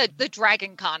 100%. among the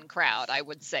Dragon Con crowd, I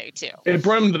would say too. It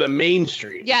brought them to the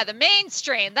mainstream. Yeah, the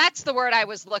mainstream. That's the word I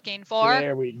was looking for.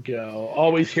 There we go.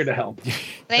 Always here to help.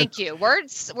 Thank you.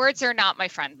 Words are not my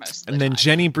friend most of the And then time.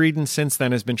 Jenny Breeden since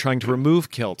then has been trying to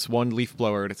remove kilts one leaf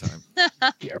blower at a time.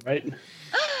 Yeah, right.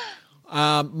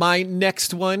 My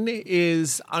next one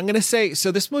is, I'm going to say,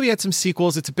 so this movie had some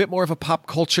sequels. It's a bit more of a pop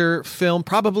culture film.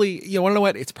 Probably, you want to know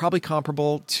what? It's probably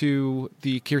comparable to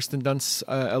the Kirsten Dunst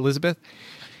Elizabeth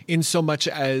in so much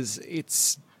as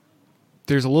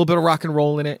there's a little bit of rock and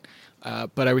roll in it.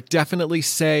 But I would definitely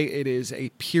say it is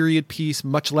a period piece,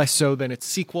 much less so than its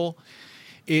sequel.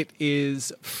 It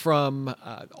is from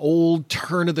old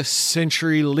turn of the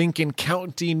century Lincoln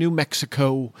County, New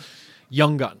Mexico,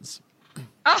 Young Guns.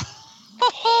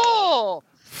 Oh!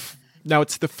 Now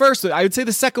it's the first. I would say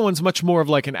the second one's much more of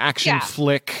like an action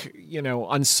flick,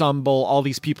 ensemble. All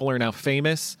these people are now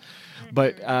famous,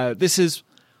 but this is.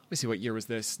 Let me see, what year was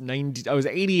this? 90. I was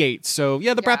 88. So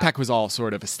yeah, the Brat Pack was all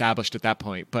sort of established at that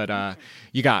point. But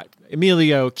you got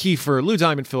Emilio Kiefer, Lou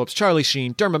Diamond Phillips, Charlie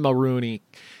Sheen, Dermot Mulroney,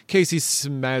 Casey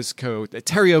Siemaszko.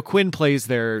 Terry O'Quinn plays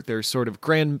their sort of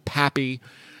grandpappy.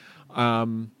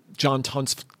 John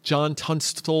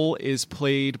Tunstall is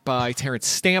played by Terrence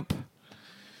Stamp.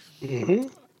 Mm-hmm.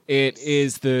 It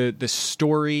is the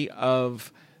story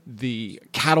of the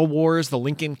cattle wars, the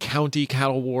Lincoln County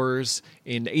cattle wars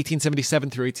in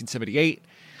 1877 through 1878.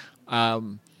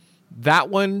 That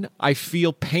one, I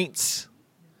feel, paints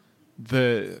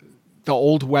the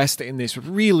Old West in this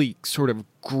really sort of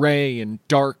gray and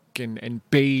dark and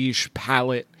beige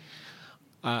palette.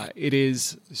 It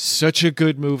is such a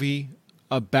good movie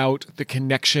about the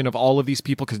connection of all of these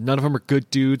people, because none of them are good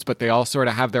dudes, but they all sort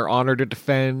of have their honor to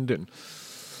defend. And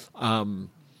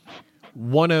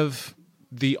one of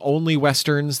the only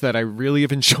Westerns that I really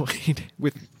have enjoyed,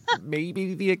 with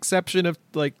maybe the exception of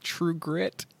like True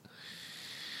Grit.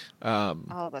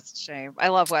 Oh, that's a shame. I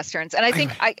love Westerns. And I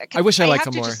think I wish I liked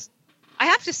them more. I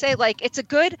have to say, like, it's a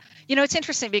good, it's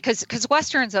interesting because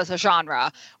Westerns as a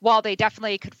genre, while they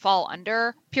definitely could fall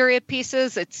under period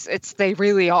pieces, they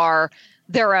really are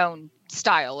their own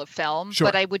style of film. Sure.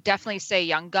 But I would definitely say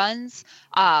Young Guns,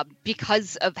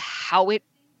 because of how it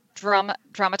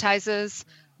dramatizes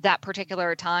that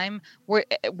particular time,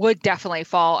 would definitely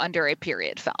fall under a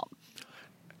period film.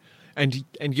 And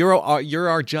you're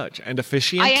our judge and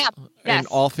officiant. I am. Yes, and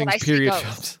all things period goes.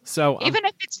 films. So even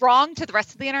if it's wrong to the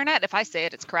rest of the internet, if I say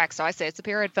it, it's correct. So I say it's a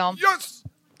period film. Yes,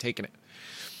 taking it.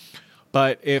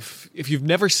 But if you've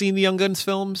never seen the Young Guns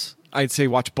films, I'd say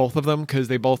watch both of them, because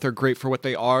they both are great for what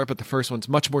they are. But the first one's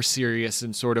much more serious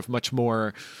and sort of much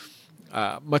more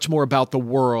about the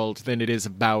world than it is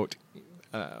about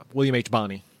William H.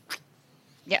 Bonney.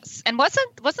 Yes, and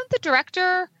wasn't the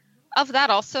director of that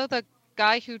also the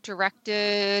guy who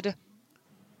directed?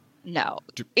 No.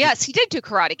 Yes, he did do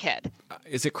Karate Kid.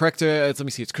 Is it correct? Let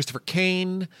me see. It's Christopher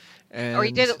Kane. Or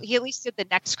he at least did the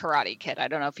next Karate Kid. I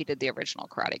don't know if he did the original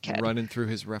Karate Kid. Running through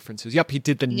his references. Yep, he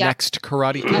did the next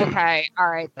Karate Kid. Okay, all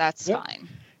right, that's fine.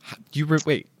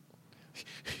 Wait.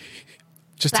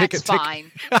 Just That's take it.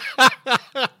 fine.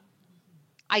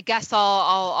 I guess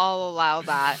I'll allow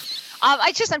that.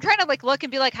 I'm trying to like look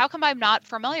and be like, how come I'm not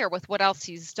familiar with what else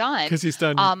he's done? Because he's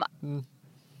done.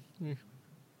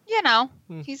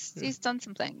 He's done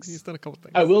some things. He's done a couple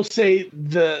things. I will say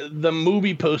the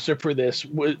movie poster for this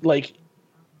was like,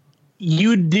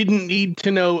 you didn't need to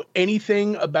know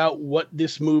anything about what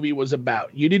this movie was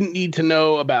about. You didn't need to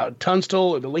know about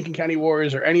Tunstall or the Lincoln County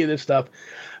Wars or any of this stuff.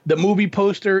 The movie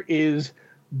poster is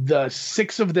the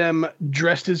 6 of them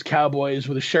dressed as cowboys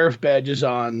with the sheriff badges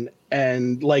on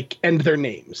and their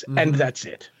names. Mm-hmm. And that's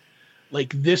it.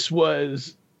 Like, this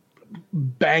was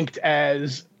banked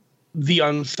as the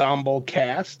ensemble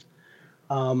cast.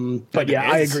 But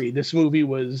yeah, I agree. This movie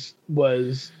was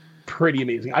pretty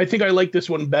amazing. I think I like this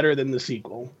one better than the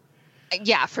sequel.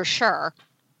 Yeah, for sure.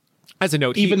 As a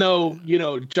note, even though,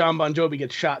 John Bon Jovi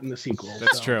gets shot in the sequel.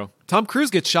 That's true. Tom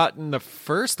Cruise gets shot in the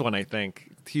first one, I think.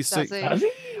 Does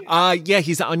he? Yeah,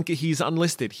 he's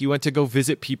unlisted. He went to go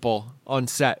visit people on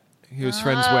set he was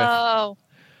friends with.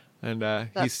 And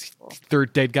he's cool.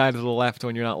 Third dead guy to the left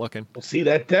when you're not looking. Well, see,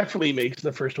 that definitely makes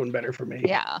the first one better for me.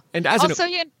 Yeah. And as also,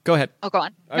 go ahead. Oh, go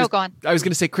on. Go on. I was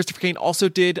going to say Christopher Kane also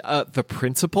did The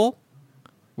Principal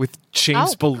with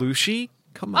James Belushi.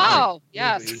 Come on. Oh,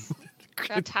 yes.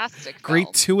 Fantastic film.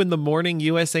 Great 2 a.m.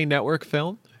 USA Network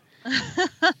film.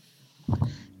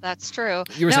 That's true.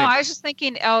 Saying, I was just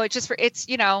thinking, it's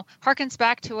harkens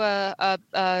back to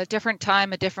a different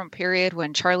time, a different period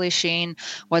when Charlie Sheen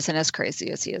wasn't as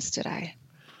crazy as he is today.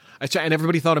 And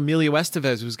everybody thought Emilio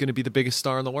Estevez was going to be the biggest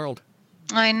star in the world.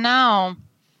 I know.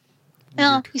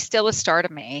 Well, he's still a star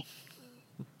to me.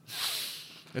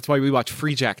 That's why we watch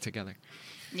Free Jack together.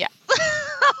 Yeah.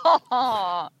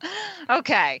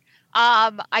 Okay.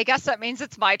 I guess that means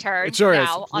it's my turn. It sure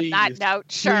now. Is. On that note,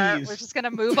 sure. Please. We're just going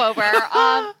to move over.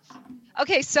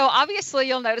 Okay, so obviously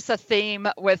you'll notice a theme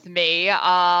with me.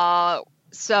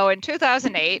 So in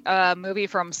 2008, a movie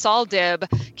from Saul Dibb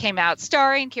came out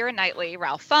starring Keira Knightley,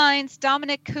 Ralph Fiennes,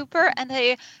 Dominic Cooper, and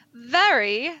a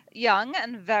very young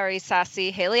and very sassy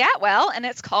Haley Atwell, and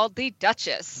it's called The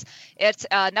Duchess. It's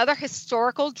another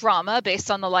historical drama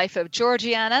based on the life of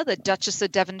Georgiana, the Duchess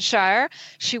of Devonshire.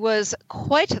 She was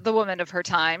quite the woman of her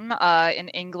time in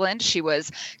England. She was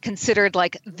considered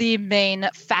like the main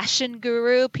fashion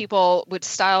guru. People would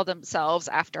style themselves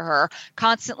after her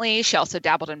constantly. She also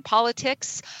dabbled in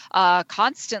politics,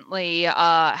 constantly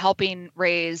helping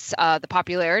raise the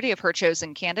popularity of her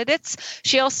chosen candidates.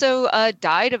 She also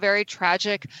died a very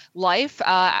tragic life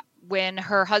when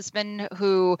her husband,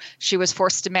 who she was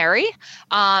forced to marry,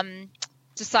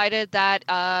 decided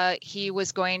that he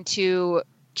was going to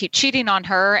keep cheating on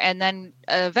her, and then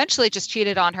eventually just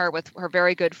cheated on her with her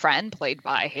very good friend, played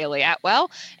by Haley Atwell.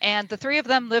 And the 3 of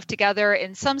them lived together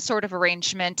in some sort of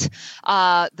arrangement,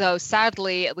 though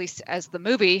sadly, at least as the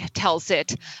movie tells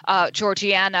it,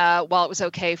 Georgiana, while it was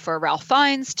okay for Ralph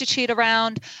Fiennes to cheat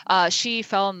around, she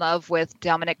fell in love with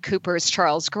Dominic Cooper's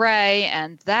Charles Gray,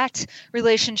 and that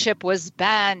relationship was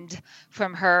banned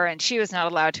from her, and she was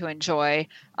not allowed to enjoy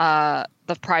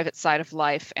the private side of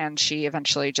life, and she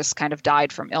eventually just kind of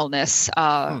died from illness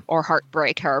or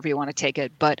heartbreak, however you want to take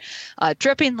it. But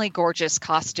drippingly gorgeous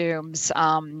costumes.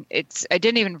 I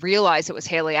didn't even realize it was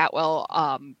Haley Atwell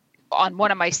on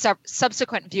one of my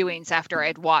subsequent viewings after I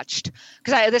had watched,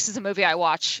 because this is a movie I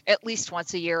watch at least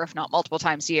once a year, if not multiple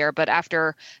times a year. But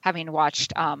after having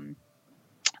watched,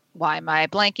 why am I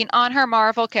blanking on her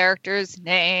Marvel character's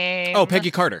name? Oh,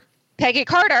 Peggy Carter. Peggy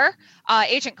Carter,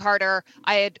 Agent Carter.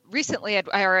 I had recently had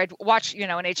watched,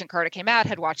 when Agent Carter came out,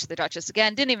 had watched The Duchess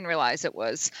again. Didn't even realize it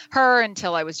was her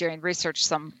until I was doing research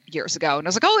some years ago. And I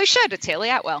was like, holy shit, it's Haley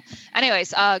Atwell.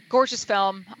 Anyways, gorgeous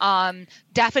film.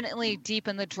 Definitely deep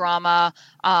in the drama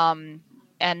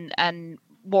and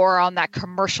more on that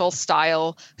commercial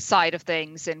style side of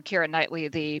things. And Keira Knightley,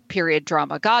 the period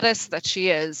drama goddess that she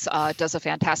is, does a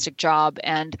fantastic job.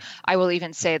 And I will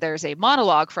even say there's a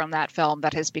monologue from that film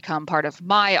that has become part of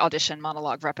my audition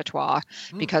monologue repertoire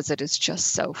because it is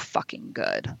just so fucking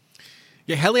good.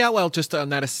 Yeah, Haley Atwell, just on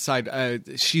that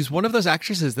aside, she's one of those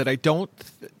actresses that I don't...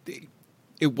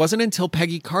 It wasn't until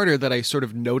Peggy Carter that I sort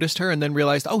of noticed her and then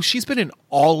realized, oh, she's been in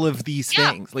all of these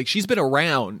things. Like, she's been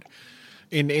around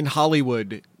in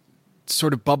Hollywood,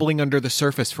 sort of bubbling under the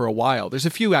surface for a while. There's a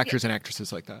few actors and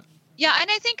actresses like that. Yeah, and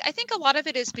I think a lot of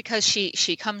it is because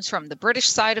she comes from the British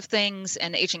side of things,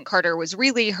 and Agent Carter was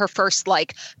really her first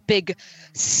like big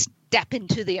step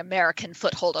into the American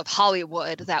foothold of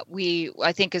Hollywood that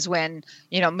I think is when,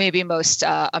 maybe most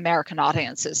American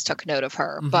audiences took note of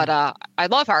her. Mm-hmm. But I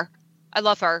love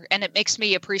her. And it makes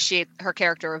me appreciate her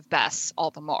character of Bess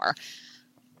all the more.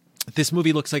 This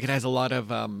movie looks like it has a lot of,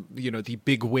 the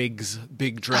big wigs,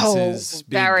 big dresses.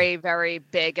 Very, very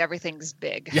big. Everything's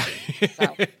big. Yeah.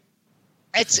 So,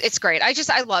 it's great.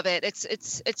 I love it.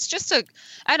 It's just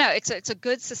it's a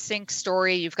good, succinct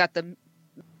story. You've got the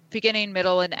beginning,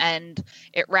 middle, and end.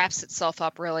 It wraps itself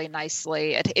up really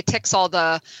nicely. It ticks all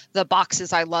the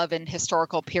boxes I love in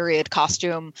historical period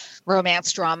costume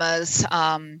romance dramas.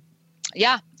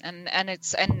 Yeah, and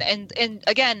it's and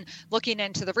again, looking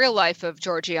into the real life of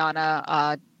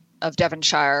Georgiana of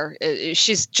Devonshire,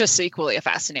 she's just equally a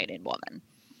fascinating woman.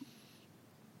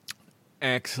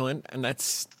 Excellent, and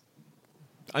that's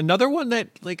another one that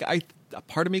a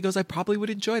part of me goes, I probably would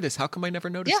enjoy this. How come I never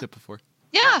noticed it before?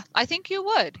 Yeah, I think you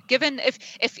would. Given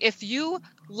if you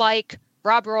like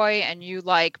Rob Roy and you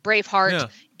like Braveheart,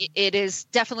 it is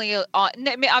definitely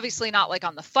obviously not like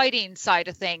on the fighting side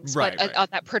of things, but on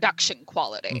that production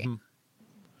quality. Mm-hmm.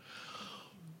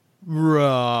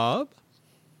 Rob?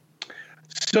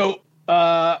 So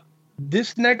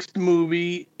this next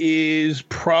movie is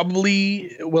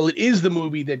it is the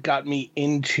movie that got me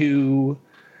into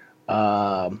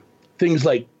things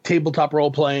like tabletop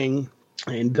role-playing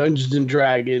and Dungeons and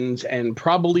Dragons, and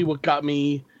probably what got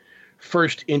me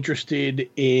first interested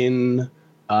in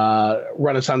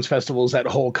Renaissance festivals, that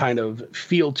whole kind of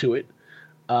feel to it.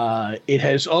 It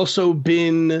has also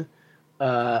been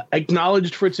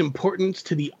acknowledged for its importance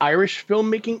to the Irish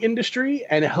filmmaking industry,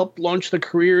 and it helped launch the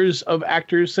careers of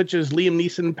actors such as Liam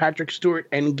Neeson, Patrick Stewart,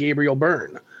 and Gabriel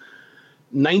Byrne.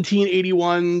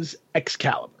 1981's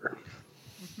Excalibur.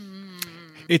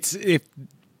 It's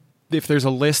if there's a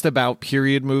list about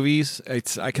period movies,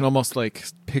 I can almost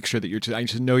picture that I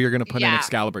just know you're going to put in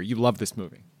Excalibur. You love this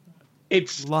movie.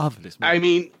 Love this movie. I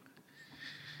mean,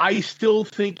 I still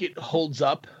think it holds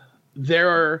up.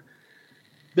 There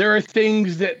are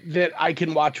things that I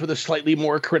can watch with a slightly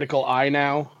more critical eye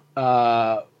now.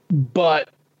 But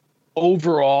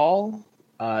overall,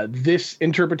 this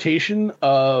interpretation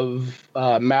of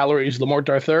Mallory's Le Morte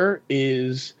d'Arthur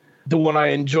is the one I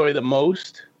enjoy the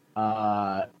most.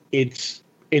 It's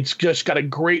just got a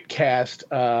great cast.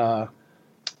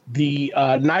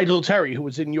 Nigel Terry, who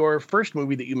was in your first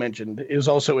movie that you mentioned, is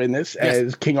also in this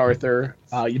as King Arthur.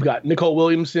 You've got Nicole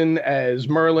Williamson as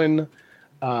Merlin,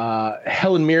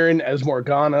 Helen Mirren as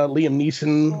Morgana, Liam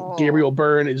Neeson, Gabriel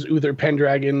Byrne as Uther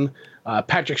Pendragon,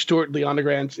 Patrick Stewart, Leona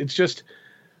Grant. It's just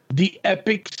the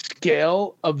epic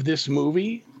scale of this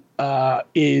movie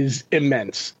is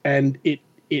immense, and it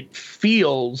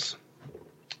feels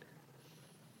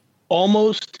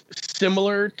almost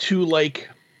similar to like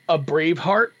a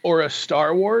Braveheart or a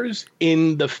Star Wars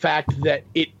in the fact that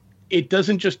it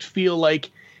doesn't just feel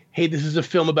like, hey, this is a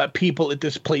film about people at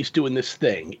this place doing this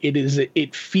thing.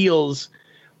 It feels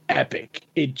epic.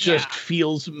 It just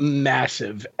feels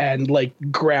massive and like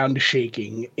ground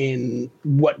shaking in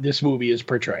what this movie is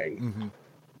portraying. Mm-hmm.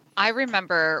 I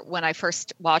remember when I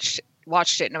first watched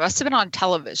it, and it must have been on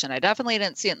television. I definitely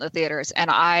didn't see it in the theaters, and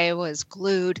I was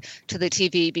glued to the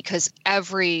TV because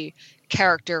every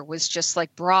character was just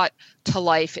like brought to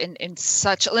life in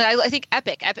such, I think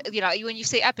epic. When you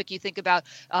say epic, you think about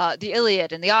the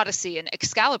Iliad and the Odyssey, and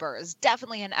Excalibur is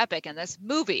definitely an epic, and this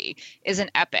movie is an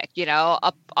epic,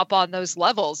 up on those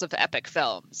levels of epic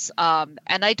films. And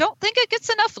I don't think it gets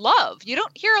enough love. You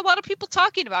don't hear a lot of people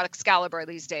talking about Excalibur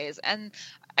these days, and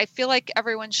I feel like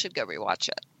everyone should go rewatch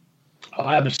it. Oh,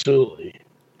 absolutely.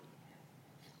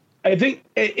 I think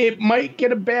it might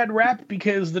get a bad rap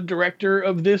because the director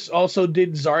of this also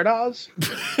did Zardoz.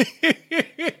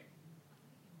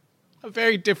 A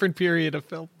very different period of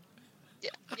film.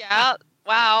 Yeah.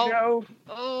 Wow. No.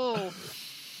 Oh.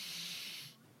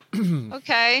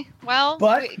 Okay. Well.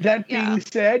 But that being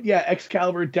said,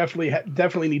 Excalibur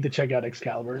definitely need to check out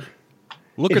Excalibur.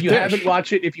 If you haven't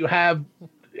watched it, if you have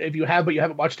but you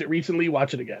haven't watched it recently,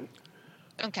 watch it again.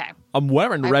 Okay. I'm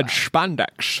wearing red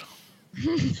spandex.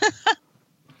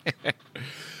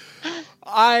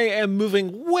 I am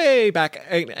moving way back,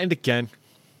 and again,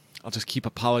 I'll just keep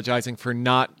apologizing for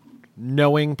not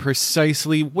knowing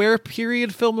precisely where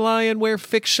period film lie and where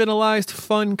fictionalized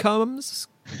fun comes.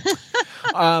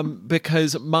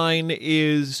 Because mine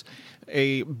is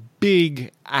a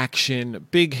big action,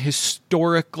 big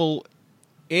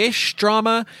historical-ish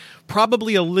drama,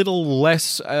 probably a little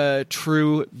less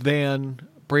true than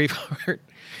Braveheart.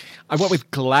 I went with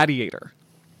Gladiator.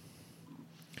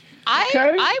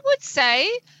 I would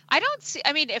say I don't see.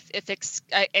 I mean, if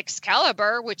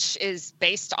Excalibur, which is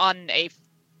based on a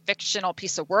fictional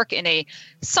piece of work in a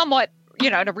somewhat,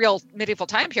 in a real medieval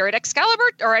time period,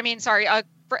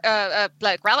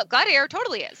 Gladiator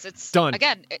totally is. It's done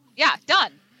again.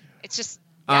 Done. It's just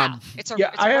It's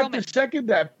a I have Roman. to second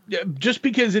that, just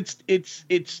because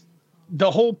it's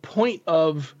the whole point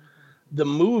of the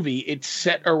movie. It's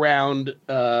set around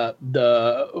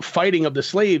the fighting of the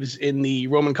slaves in the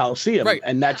Roman Colosseum, Right.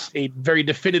 and that's a very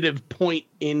definitive point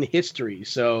in history.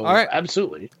 So, All right.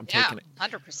 absolutely. I'm Yeah, taking it.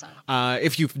 100%.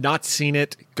 If you've not seen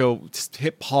it, go just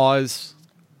hit pause,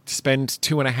 spend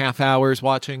 2.5 hours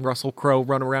watching Russell Crowe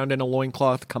run around in a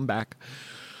loincloth, come back.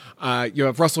 You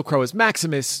have Russell Crowe as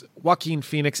Maximus, Joaquin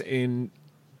Phoenix in,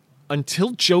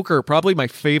 until Joker, probably my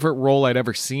favorite role I'd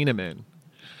ever seen him in.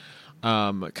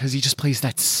 Because he just plays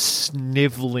that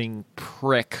sniveling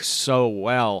prick so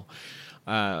well,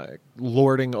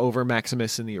 lording over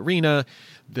Maximus in the arena,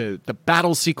 the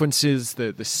battle sequences,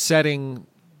 the setting,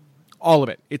 all of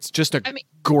it. It's just a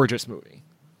gorgeous movie.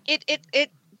 It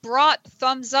brought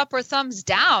thumbs up or thumbs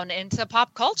down into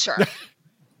pop culture.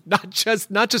 Not just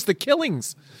the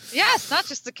killings. Yes, not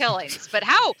just the killings, but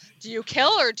how do you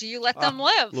kill or do you let them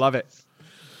live? Love it.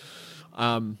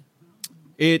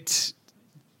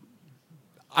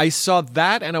 I saw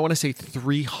that, and I want to say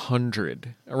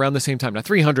 300 around the same time. Now,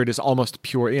 300 is almost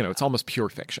pure, it's almost pure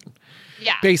fiction.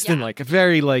 Yeah. Based in like a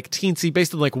very like teensy,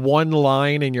 based on like one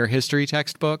line in your history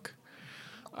textbook.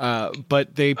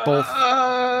 But they both.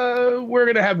 We're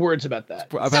gonna have words about that.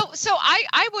 So I'm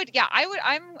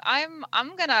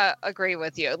gonna agree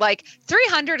with you. Like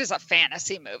 300 is a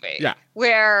fantasy movie. Yeah.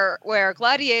 Where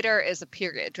Gladiator is a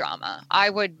period drama. I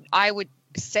would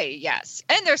say yes.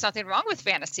 And there's nothing wrong with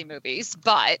fantasy movies,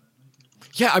 but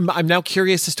yeah, I'm now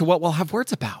curious as to what we'll have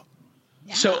words about.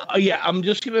 yeah. So I'm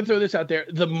just gonna throw this out there.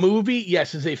 The movie,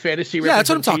 yes, is a fantasy. Yeah, that's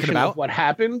what I'm talking representation about. of what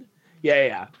happened?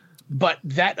 Yeah. But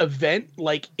that event,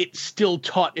 like, it's still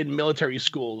taught in military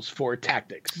schools for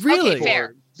tactics. Really? Okay, fair.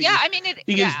 Because, Yeah, I mean it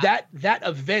because yeah. that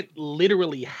event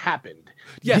literally happened.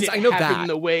 Yes, Did it I know happen that.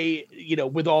 the way,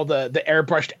 with all the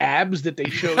airbrushed abs that they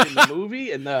showed in the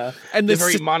movie and the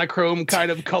very monochrome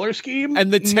kind of color scheme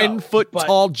And the 10-foot but-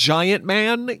 tall giant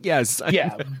man. Yes.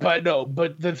 Yeah, but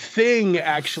the thing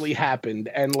actually happened,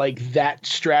 and like that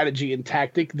strategy and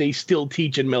tactic they still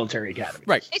teach in military academies.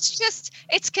 Right.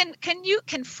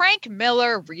 Can Frank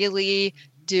Miller really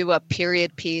do a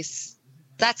period piece?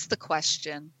 That's the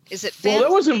question. Is it fantasy? Well,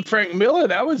 that wasn't Frank Miller.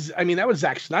 That was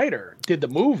Zack Snyder did the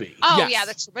movie. Oh Yes. yeah,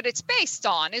 but it's based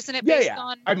on, isn't it? Yeah, Based yeah.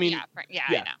 on. I mean, I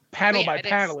know. Panel But by yeah,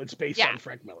 panel, it's based yeah. on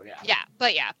Frank Miller. Yeah.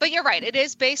 Yeah, but you're right. It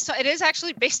is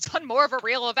actually based on more of a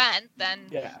real event than.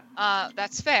 Yeah.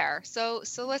 That's fair. So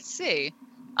let's see.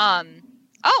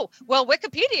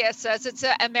 Wikipedia says it's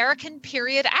an American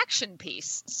period action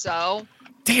piece. So.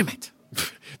 Damn it.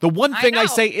 The one thing I know.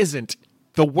 say isn't.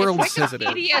 The world If says it is.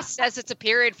 Wikipedia says it's a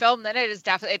period film, then it is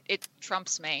definitely it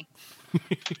trumps me.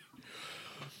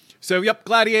 So, yep,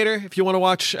 Gladiator. If you want to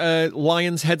watch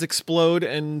lions' heads explode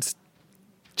and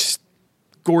just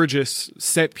gorgeous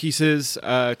set pieces,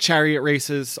 chariot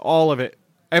races, all of it.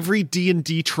 Every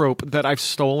D&D trope that I've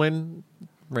stolen,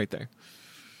 right there.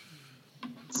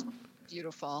 It's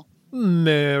beautiful.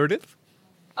 Meredith.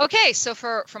 Okay, so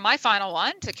for my final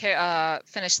one to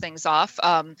finish things off,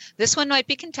 this one might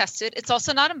be contested. It's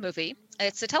also not a movie.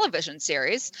 It's a television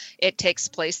series. It takes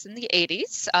place in the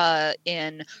 80s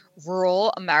in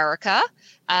rural America.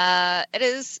 It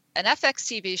is an FX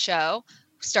TV show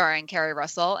starring Kerry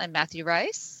Russell and Matthew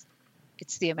Rice.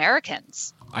 It's The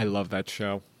Americans. I love that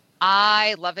show.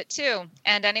 I love it too.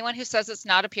 And anyone who says it's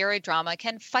not a period drama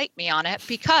can fight me on it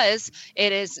because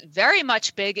it is very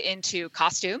much big into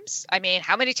costumes. I mean,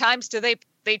 how many times do they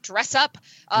dress up?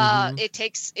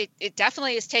 It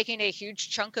definitely is taking a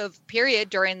huge chunk of period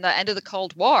during the end of the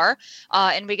Cold War.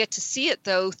 And we get to see it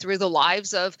though through the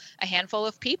lives of a handful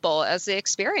of people as they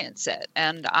experience it.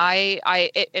 And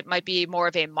it might be more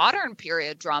of a modern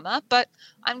period drama, but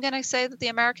I'm going to say that The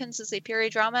Americans is a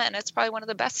period drama, and it's probably one of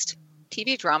the best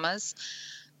TV dramas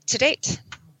to date.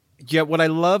 Yeah, what I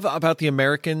love about The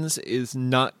Americans is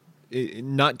not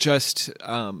just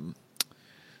the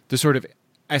sort of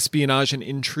espionage and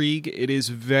intrigue. It is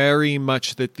very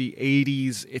much that the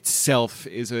 80s itself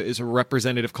is a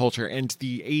representative culture, and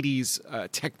the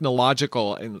 80s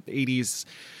technological and 80s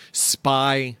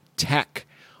spy tech.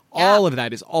 Yeah. All of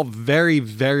that is all very,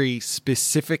 very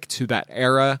specific to that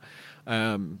era.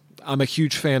 I'm a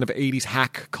huge fan of 80s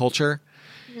hack culture.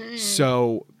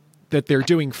 So that they're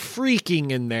doing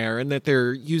freaking in there, and that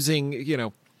they're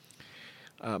using,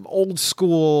 old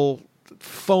school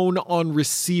phone on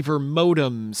receiver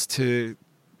modems to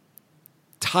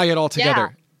tie it all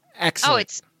together. Yeah. Excellent. Oh,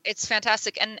 it's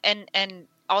fantastic. And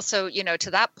also,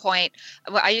 to that point,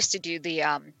 I used to do the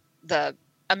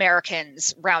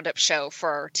Americans roundup show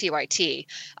for TYT,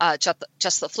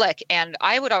 Just the Flick. And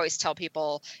I would always tell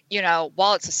people,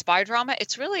 while it's a spy drama,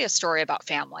 it's really a story about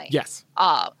family. Yes.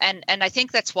 And I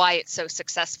think that's why it's so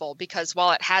successful, because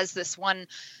while it has this one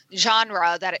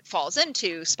genre that it falls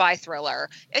into, spy thriller,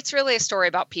 it's really a story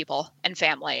about people and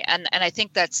family. And I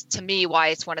think that's, to me, why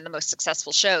it's one of the most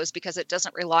successful shows, because it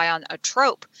doesn't rely on a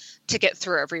trope to get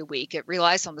through every week. It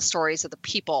relies on the stories of the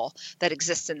people that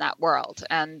exist in that world.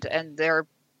 And they're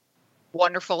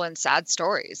wonderful and sad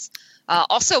stories.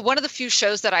 Also, one of the few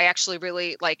shows that I actually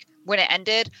really like, when it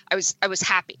ended, I was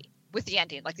happy with the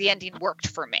ending. Like, the ending worked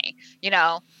for me,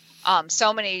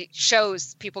 so many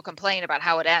shows people complain about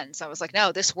how it ends. I was like,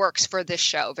 no, this works for this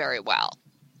show very well.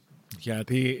 Yeah,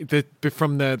 the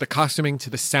from the costuming to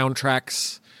the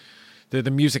soundtracks, the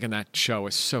music in that show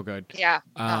is so good. Yeah.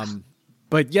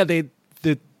 But yeah, the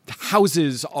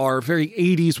houses are very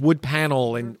 80s wood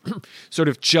panel and sort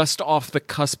of just off the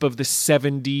cusp of the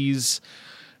 70s.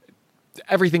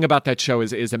 Everything about that show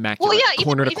is immaculate. Well, yeah,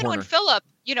 corner to even corner. when Philip,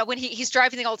 when he's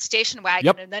driving the old station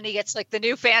wagon, and then he gets like the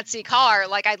new fancy car,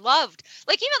 like I loved,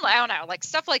 like even, I don't know, like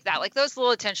stuff like that, like those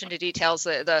little attention to details,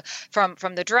 the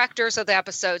from the directors of the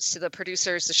episodes to the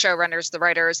producers, the showrunners, the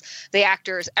writers, the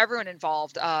actors, everyone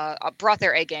involved brought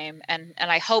their A game, and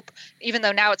I hope, even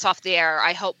though now it's off the air,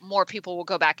 I hope more people will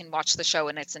go back and watch the show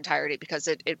in its entirety, because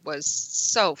it was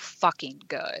so fucking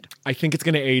good. I think it's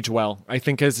going to age well. I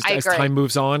think as time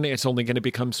moves on, it's only going to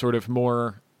become sort of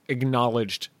more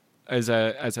acknowledged as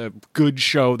a good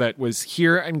show that was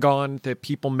here and gone, that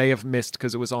people may have missed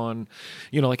because it was on,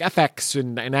 like FX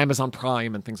and Amazon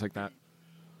Prime and things like that.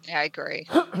 Yeah, I agree.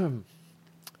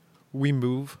 We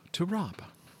move to Rob.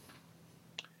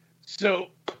 So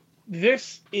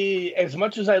this is, as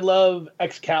much as I love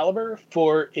Excalibur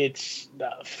for its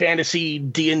fantasy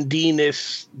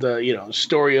D&D-ness, the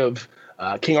story of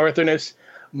King Arthur-ness,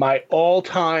 my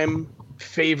all-time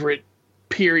favorite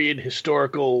period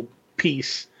historical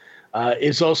piece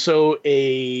is also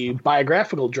a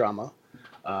biographical drama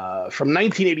from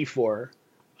 1984,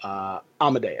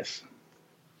 Amadeus.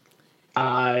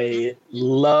 I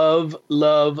love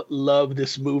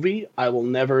this movie. I will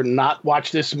never not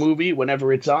watch this movie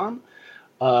whenever it's on.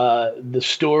 The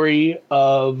story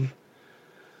of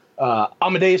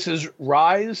Amadeus's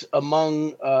rise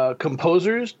among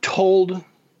composers, told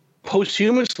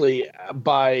posthumously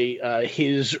by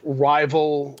his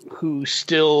rival, who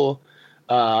still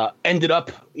ended up,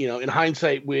 in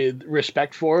hindsight, with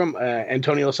respect for him,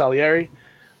 Antonio Salieri.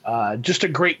 Just a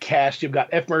great cast. You've got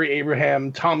F. Murray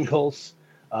Abraham, Tom Hulce,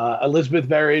 Elizabeth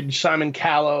Berridge, Simon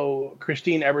Callow,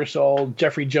 Christine Ebersole,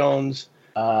 Jeffrey Jones.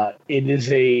 It is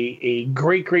a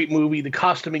great movie. The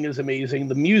costuming is amazing.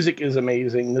 The music is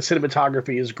amazing. The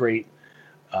cinematography is great.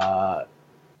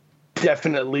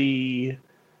 Definitely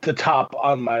the top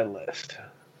on my list.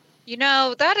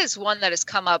 That is one that has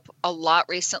come up a lot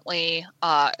recently,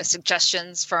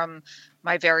 suggestions from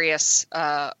my various,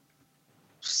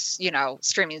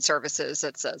 streaming services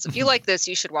that says, if you like this,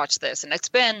 you should watch this. And it's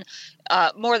been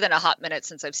more than a hot minute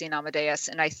since I've seen Amadeus.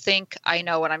 And I think I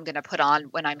know what I'm going to put on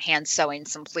when I'm hand sewing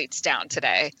some pleats down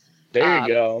today. There you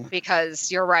go.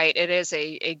 Because you're right. It is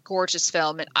a gorgeous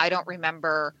film. And I don't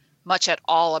remember much at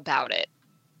all about it,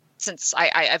 since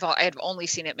I've only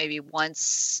seen it maybe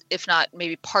once, if not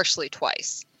maybe partially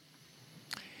twice.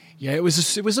 Yeah, it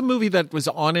was a movie that was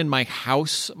on in my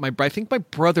house. I think my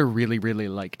brother really, really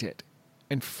liked it.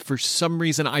 And for some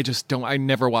reason, I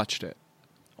never watched it.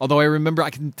 Although I remember,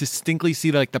 I can distinctly see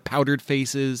the powdered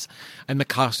faces and the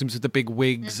costumes with the big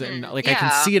wigs. Mm-hmm. And I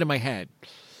can see it in my head.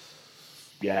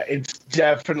 Yeah, it's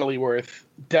definitely worth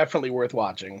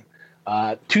watching.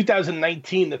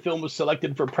 2019, the film was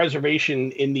selected for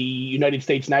preservation in the United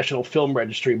States National Film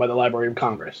Registry by the Library of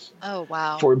Congress. Oh,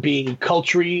 wow. For being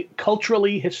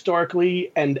culturally, historically,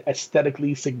 and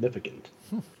aesthetically significant.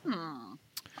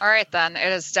 All right, then.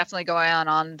 It is definitely going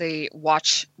on the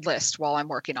watch list while I'm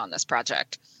working on this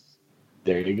project.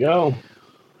 There you go.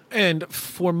 And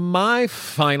for my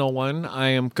final one, I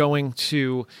am going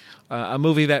to a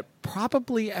movie that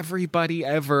probably everybody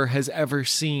has ever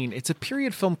seen. It's a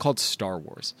period film called Star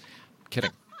Wars. Kidding.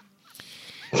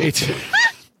 Just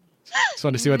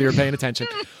wanted to see whether you were paying attention.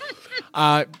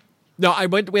 No, I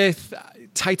went with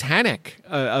Titanic,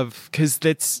 because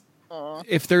that's,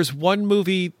 if there's one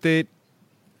movie that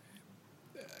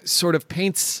sort of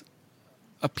paints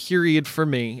a period for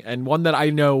me, and one that I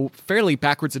know fairly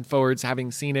backwards and forwards,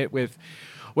 having seen it with,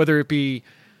 whether it be,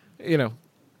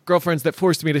 girlfriends that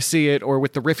forced me to see it, or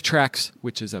with the riff tracks,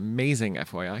 which is amazing,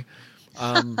 FYI.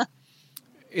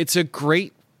 It's a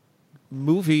great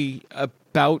movie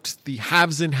about the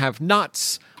haves and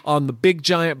have-nots on the big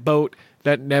giant boat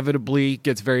that inevitably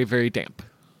gets very, very damp.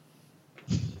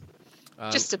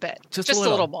 Just a bit. just Just a a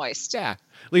little. little moist. Yeah.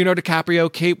 Leonardo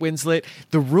DiCaprio, Kate Winslet.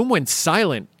 The room went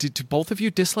silent. Did both of you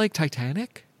dislike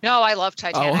Titanic? No, I love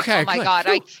Titanic. Oh, okay, my good. god!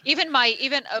 Phew.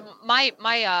 My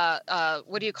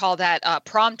what do you call that?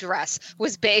 Prom dress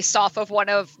was based off of one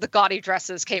of the gaudy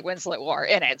dresses Kate Winslet wore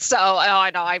in it. So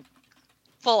I know I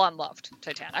full on loved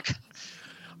Titanic.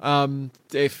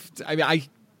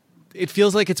 It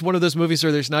feels like it's one of those movies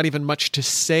where there's not even much to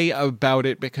say about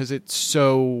it because it's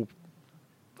so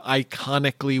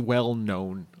iconically well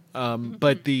known.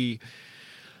 But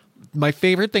my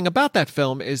favorite thing about that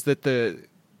film is that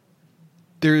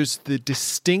there's the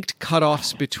distinct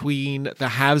cutoffs between the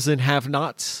haves and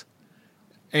have-nots.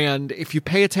 And if you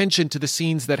pay attention to the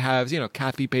scenes that have,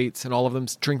 Kathy Bates and all of them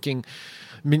drinking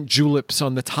mint juleps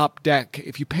on the top deck,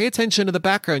 if you pay attention to the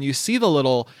background, you see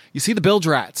the bilge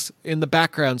rats in the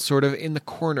background, sort of in the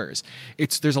corners.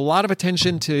 There's a lot of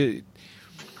attention to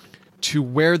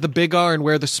where the big are and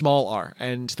where the small are,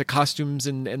 and the costumes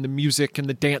and the music and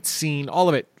the dance scene, all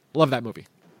of it. Love that movie.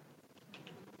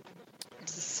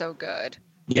 This is so good.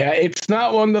 Yeah, it's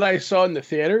not one that I saw in the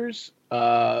theaters,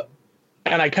 and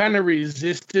I kind of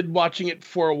resisted watching it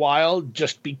for a while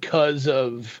just because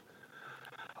of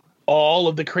all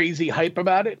of the crazy hype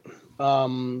about it.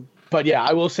 But yeah,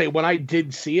 I will say when I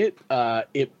did see it,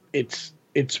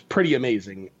 it's pretty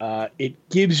amazing. It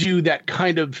gives you that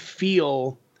kind of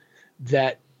feel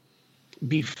that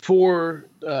before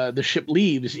the ship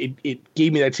leaves, it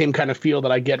gave me that same kind of feel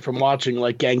that I get from watching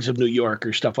like Gangs of New York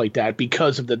or stuff like that,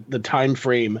 because of the time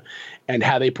frame and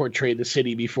how they portray the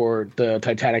city before the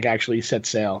Titanic actually set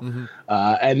sail. Mm-hmm.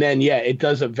 And then, it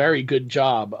does a very good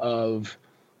job of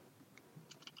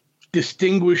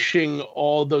distinguishing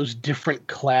all those different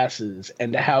classes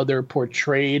and how they're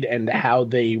portrayed and how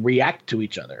they react to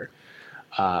each other.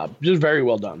 Just very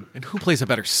well done. And who plays a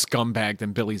better scumbag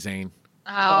than Billy Zane?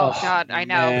 Oh God, I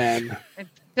know. Man.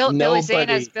 Billy Zane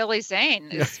as Billy Zane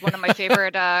is one of my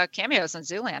favorite cameos in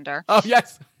Zoolander. Oh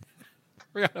yes,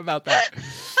 forgot about that.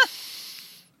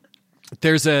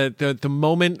 There's the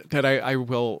moment that I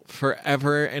will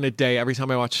forever and a day, every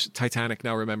time I watch Titanic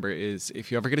now remember, is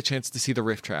if you ever get a chance to see the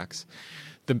riff tracks,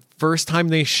 the first time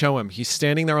they show him, he's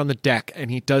standing there on the deck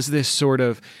and he does this sort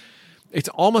of, it's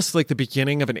almost like the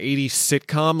beginning of an 80s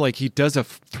sitcom. Like he does a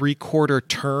 3/4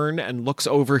 turn and looks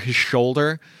over his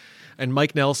shoulder, and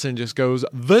Mike Nelson just goes,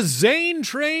 "The Zane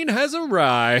train has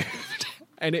arrived."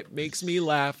 And it makes me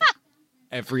laugh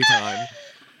every time.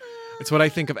 It's what I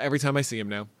think of every time I see him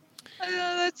now.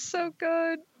 Oh, that's so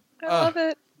good. I love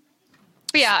it.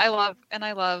 But yeah, I love.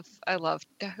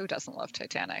 Who doesn't love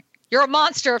Titanic? You're a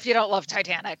monster if you don't love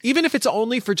Titanic. Even if it's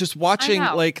only for just watching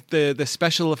like the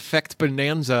special effect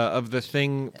bonanza of the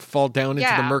thing fall down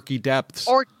into the murky depths.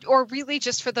 Or really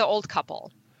just for the old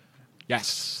couple.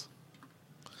 Yes.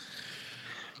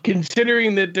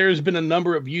 Considering that there's been a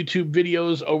number of YouTube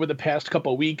videos over the past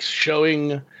couple of weeks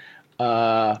showing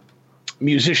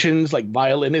musicians like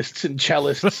violinists and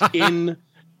cellists in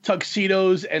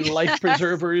tuxedos and life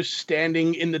preservers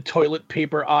standing in the toilet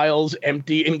paper aisles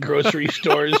empty in grocery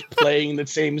stores playing the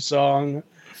same song.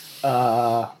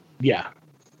 Yeah.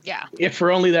 If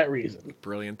for only that reason.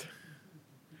 Brilliant.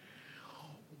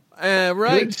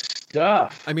 Right. Good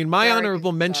stuff. I mean, my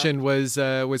honorable mention was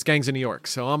Gangs of New York,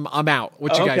 so I'm out.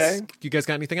 What you guys? You guys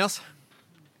got anything else?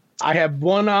 I have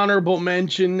one honorable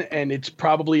mention, and it's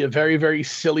probably a very, very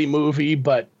silly movie,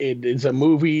 but it is a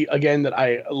movie, again, that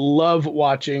I love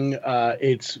watching.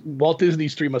 It's Walt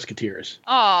Disney's Three Musketeers.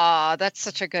 Oh, that's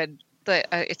such a good...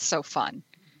 it's so fun.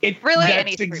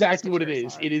 That's exactly what it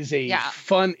is. It is a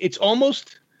fun... It's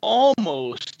almost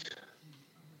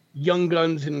Young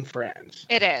Guns and Friends.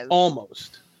 It is.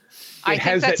 Almost. It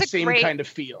has that same great, kind of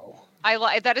feel.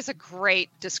 That is a great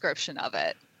description of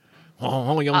it.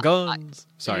 Oh, Young Guns.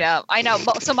 Sorry. Yeah, I know.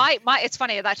 So my it's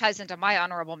funny, that ties into my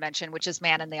honorable mention, which is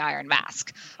Man in the Iron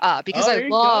Mask, because I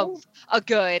love a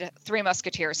good Three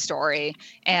Musketeers story,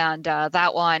 and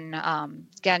that one,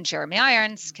 again, Jeremy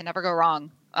Irons can never go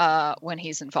wrong when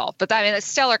he's involved. But I mean, a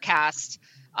stellar cast,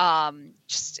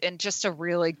 just a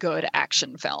really good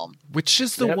action film. Which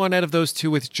is the one out of those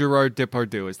two with Gerard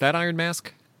Depardieu? Is that Iron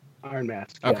Mask? Iron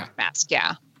Mask. Okay. Mask,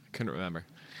 yeah. I couldn't remember.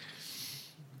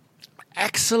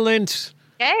 Excellent.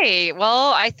 Hey,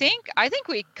 well, I think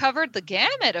we covered the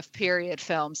gamut of period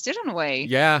films, didn't we?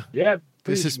 Yeah. Yeah.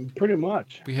 This is pretty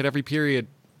much. We hit every period.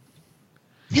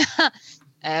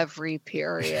 Every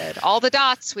period. All the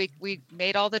dots. We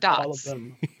made all the dots. All of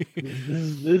them.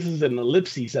 This is an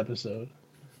ellipses episode.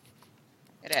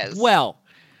 It is. Well,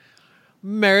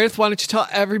 Meredith, why don't you tell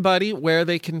everybody where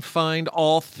they can find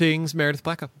all things Meredith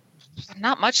Blacko?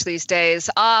 Not much these days.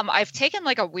 I've taken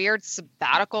like a weird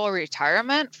sabbatical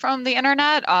retirement from the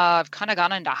internet. I've kind of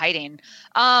gone into hiding.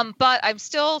 But I'm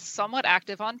still somewhat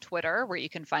active on Twitter, where you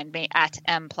can find me at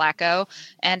mplaco.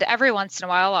 And every once in a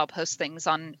while, I'll post things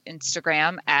on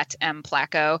Instagram at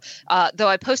mplaco. Though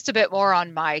I post a bit more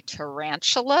on my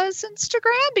tarantulas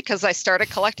Instagram, because I started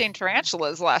collecting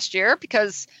tarantulas last year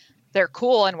because they're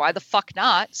cool, and why the fuck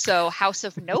not? So House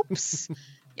of Nopes.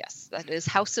 Yes, that is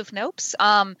House of Nopes.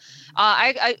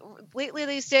 I lately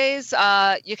these days,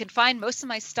 you can find most of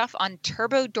my stuff on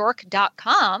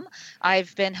turbodork.com.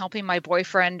 I've been helping my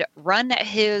boyfriend run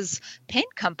his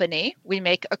paint company. We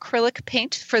make acrylic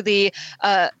paint for the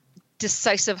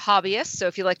decisive hobbyists. So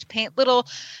if you like to paint little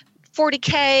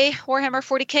 40K, Warhammer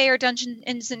 40K or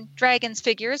Dungeons and Dragons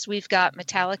figures, we've got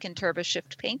metallic and turbo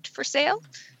shift paint for sale.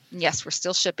 Yes, we're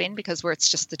still shipping because it's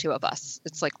just the two of us.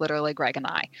 It's like literally Greg and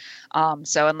I.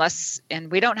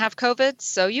 And we don't have COVID,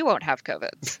 so you won't have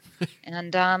COVID.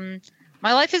 And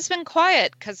my life has been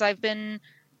quiet because I've been,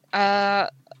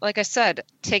 like I said,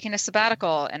 taking a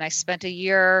sabbatical, and I spent a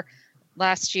year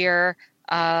last year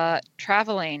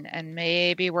traveling and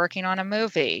maybe working on a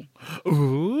movie.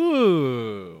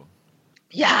 Ooh.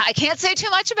 Yeah, I can't say too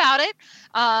much about it,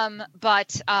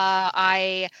 but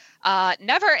I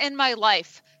never in my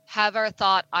life have ever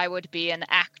thought I would be an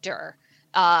actor.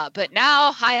 But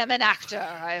now I am an actor.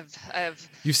 I've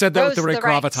You said that with the right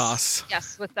ranks. gravitas.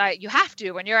 Yes, with that you have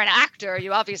to. When you're an actor,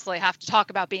 you obviously have to talk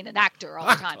about being an actor all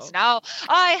the time. So now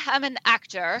I am an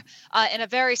actor in a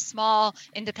very small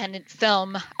independent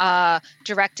film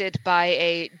directed by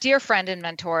a dear friend and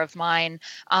mentor of mine.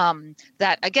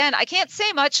 That again, I can't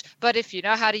say much, but if you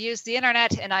know how to use the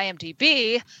internet and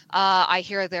IMDb, I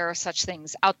hear there are such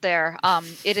things out there.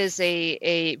 It is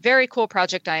a very cool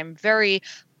project. I'm very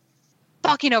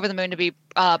fucking over the moon to be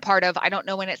part of. I don't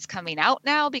know when it's coming out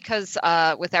now because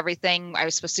with everything, I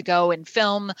was supposed to go and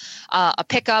film a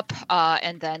pickup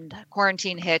and then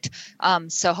quarantine hit.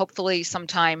 So hopefully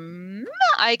sometime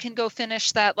I can go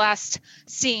finish that last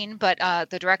scene. But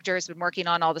the director has been working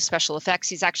on all the special effects.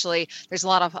 There's a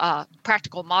lot of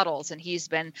practical models, and he's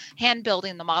been hand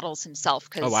building the models himself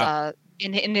because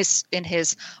in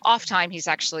his off time, he's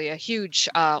actually a huge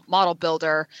model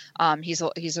builder. He's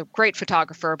a great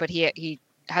photographer, but he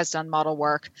has done model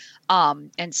work.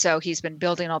 And so he's been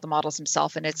building all the models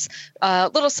himself, and it's a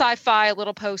little sci-fi, a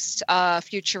little post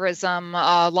futurism,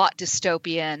 a lot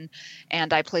dystopian,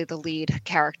 and I play the lead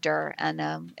character,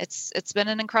 and it's been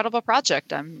an incredible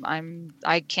project.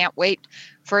 I can't wait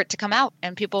for it to come out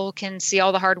and people can see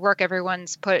all the hard work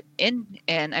everyone's put in.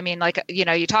 And I mean, like,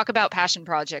 you talk about passion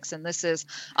projects, and this is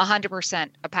 100%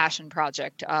 a passion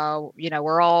project.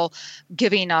 We're all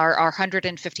giving our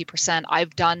 150%.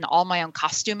 I've done all my own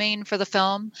costuming for the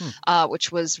film,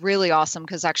 which was really awesome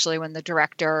because actually when the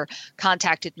director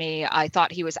contacted me, I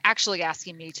thought he was actually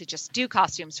asking me to just do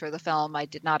costumes for the film. I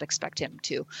did not expect him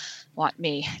to want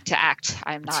me to act.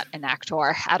 I'm not an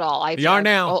actor at all. You are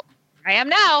now. I am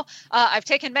now. I've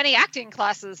taken many acting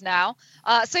classes now.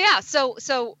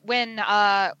 So when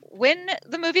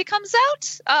the movie comes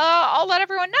out, I'll let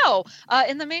everyone know.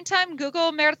 In the meantime,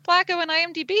 Google Meredith Placco and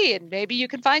IMDb, and maybe you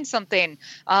can find something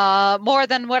more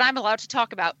than what I'm allowed to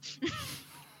talk about.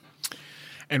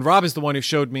 And Rob is the one who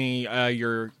showed me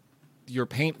your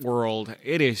paint world.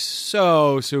 It is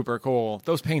so super cool.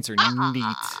 Those paints are neat.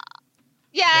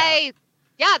 Yay!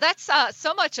 Yeah, that's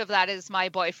so much of that is my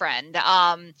boyfriend.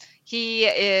 He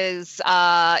is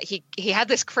he had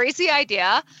this crazy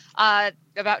idea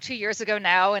about 2 years ago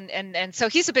now, and so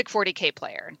he's a big 40K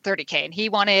player, 30K, and he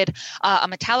wanted a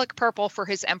metallic purple for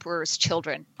his Emperor's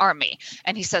Children army,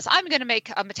 and he says, I'm going to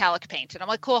make a metallic paint, and I'm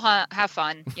like, cool, huh? Have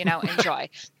fun, enjoy.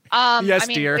 Yes,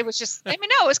 dear. It was just, no,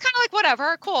 it was kind of like,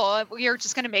 whatever, cool. You're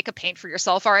just going to make a paint for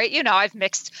yourself. All right. I've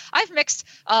mixed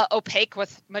opaque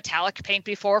with metallic paint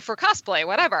before for cosplay,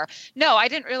 whatever. No, I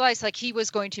didn't realize he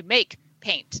was going to make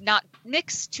paint, not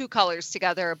mix two colors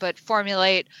together, but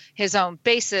formulate his own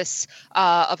basis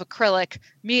of acrylic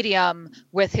medium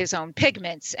with his own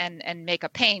pigments and make a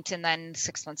paint. And then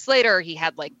 6 months later, he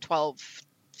had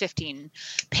 15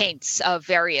 paints of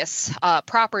various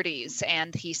properties.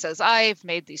 And he says, I've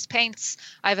made these paints.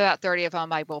 I have about 30 of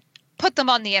them. I will put them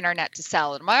on the internet to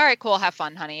sell. And I'm like, all right, cool. Have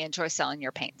fun, honey. Enjoy selling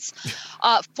your paints.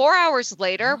 4 hours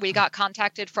later, we got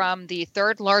contacted from the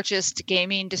third largest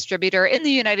gaming distributor in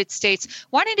the United States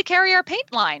wanting to carry our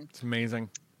paint line. It's amazing.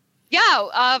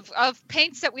 Yeah, of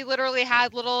paints that we literally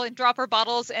had little in dropper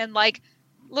bottles and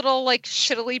little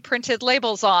shittily printed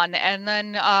labels on. And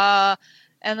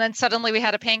then suddenly we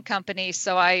had a paint company.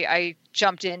 So I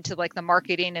jumped into the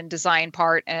marketing and design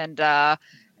part, and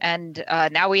And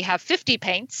now we have 50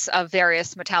 paints of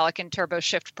various metallic and turbo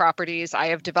shift properties. I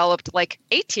have developed like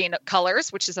 18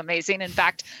 colors, which is amazing. In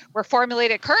fact, we're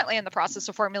currently in the process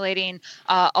of formulating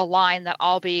a line that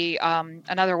I'll be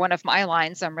another one of my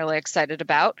lines I'm really excited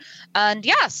about. And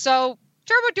yeah, so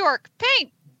Turbo Dork,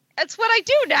 paint. That's what I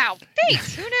do now. Paint.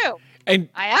 Who knew? And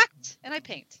I act and I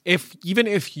paint. Even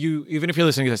if you're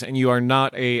listening to this and you are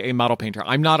not a model painter,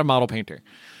 I'm not a model painter.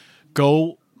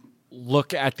 Go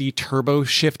look at the turbo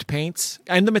shift paints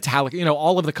and the metallic,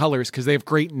 all of the colors, because they have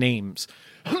great names.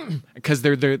 Because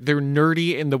they're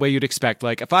nerdy in the way you'd expect.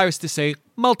 Like if I was to say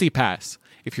multipass,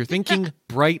 if you're thinking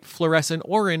bright fluorescent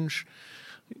orange,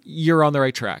 you're on the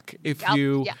right track.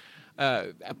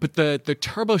 But the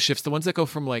turbo shifts, the ones that go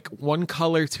from like one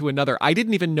color to another, I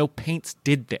didn't even know paints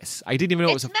did this. I didn't even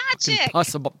know it was a fucking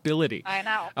possibility. I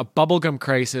know. A bubblegum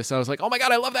crisis. I was like, oh my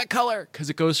God, I love that color. Because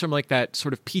it goes from like that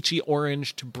sort of peachy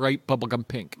orange to bright bubblegum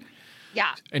pink.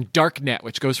 Yeah. And Darknet,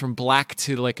 which goes from black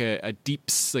to like a deep,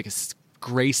 like a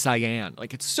gray cyan.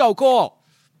 Like it's so cool.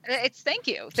 Thank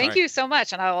you so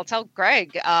much, and I will tell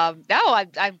Greg. I'm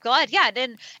glad. Yeah,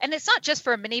 and it's not just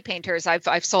for mini painters.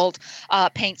 I've sold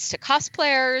paints to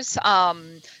cosplayers,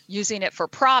 using it for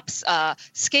props.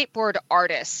 Skateboard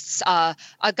artists, a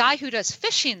guy who does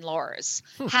fishing lures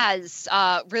has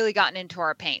really gotten into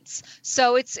our paints.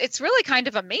 So it's really kind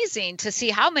of amazing to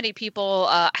see how many people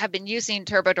have been using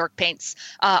Turbo Dork paints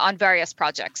on various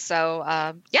projects. So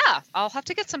yeah, I'll have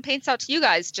to get some paints out to you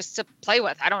guys just to play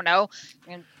with. I don't know.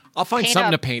 I'll find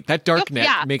something to paint. That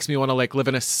Darknet makes me want to like live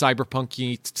in a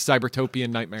cyberpunky, cybertopian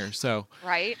nightmare. So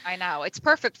right, I know it's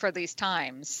perfect for these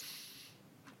times.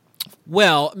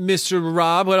 Well, Mr.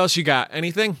 Rob, what else you got?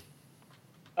 Anything?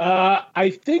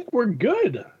 I think we're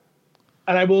good.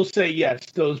 And I will say, yes,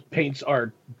 those paints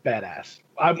are badass.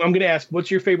 I'm going to ask,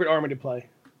 what's your favorite army to play?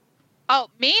 Oh,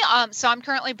 me? So I'm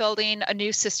currently building a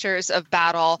new Sisters of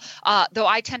Battle, though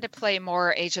I tend to play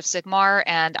more Age of Sigmar,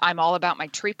 and I'm all about my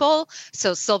triple,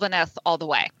 so Sylvaneth all the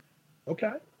way.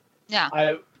 Okay.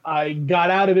 Yeah. I got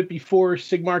out of it before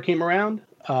Sigmar came around.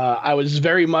 I was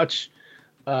very much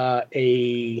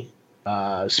a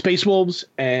Space Wolves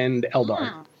and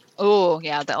Eldar. Oh,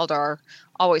 yeah, the Eldar,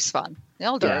 always fun. The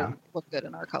Eldar look good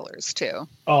in our colors, too.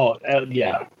 Oh,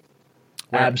 yeah.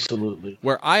 Absolutely.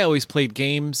 Where I always played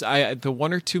games, the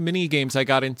one or two mini games I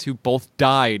got into both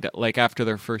died like after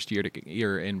their first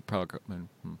year in program.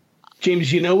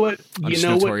 James, you know what?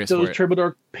 Those Turbo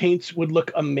Dork paints would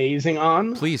look amazing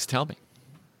on? Please tell me.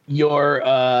 Your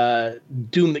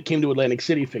Doom that came to Atlantic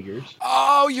City figures.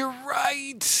 Oh, you're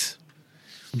right.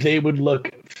 They would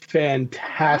look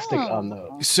fantastic on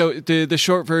those. So the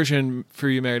short version for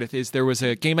you, Meredith, is there was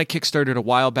a game I kickstarted a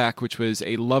while back, which was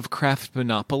a Lovecraft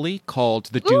Monopoly called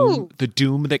the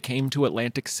Doom that came to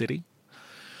Atlantic City.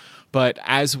 But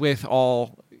as with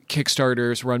all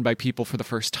Kickstarters run by people for the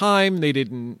first time, they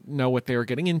didn't know what they were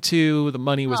getting into. The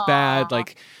money was bad,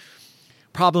 like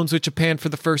problems with Japan for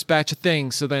the first batch of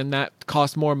things. So then that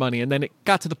cost more money, and then it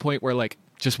got to the point where like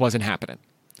just wasn't happening.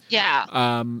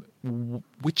 Yeah.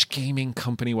 Which gaming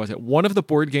company was it? One of the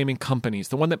board gaming companies,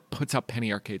 the one that puts out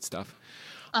Penny Arcade stuff,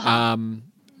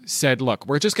 said, look,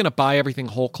 we're just going to buy everything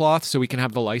whole cloth so we can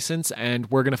have the license, and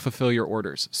we're going to fulfill your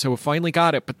orders. So we finally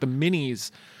got it, but the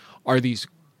minis are these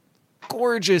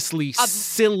gorgeously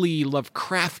silly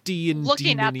Lovecraftian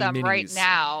looking at them minis. Right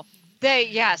now.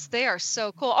 They are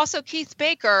so cool. Also, Keith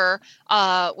Baker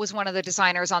was one of the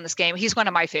designers on this game. He's one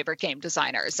of my favorite game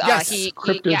designers. Yes,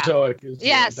 Cryptozoic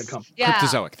is the company. Yeah.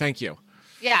 Cryptozoic, thank you.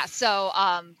 Yeah, so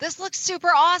this looks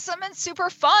super awesome and super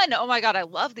fun. Oh my God, I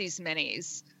love these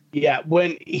minis. Yeah,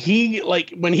 when he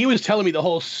was telling me the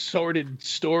whole sordid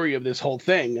story of this whole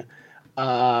thing,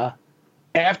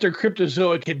 after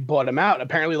Cryptozoic had bought him out,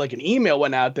 apparently like an email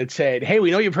went out that said, hey,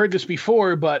 we know you've heard this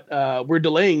before, but we're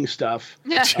delaying stuff.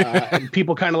 And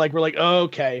people kind of like were like, oh,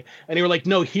 okay. And they were like,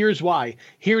 no, here's why.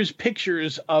 Here's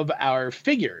pictures of our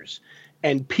figures.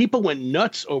 And people went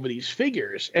nuts over these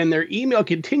figures. And their email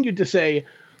continued to say,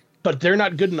 but they're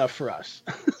not good enough for us.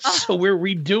 So we're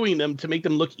redoing them to make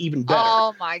them look even better.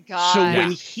 Oh, my God. So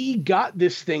when he got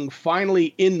this thing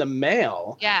finally in the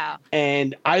mail,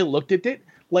 and I looked at it,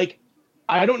 like,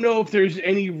 I don't know if there's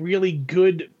any really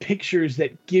good pictures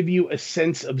that give you a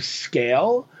sense of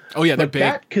scale. Oh yeah, they're big.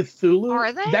 That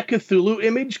Cthulhu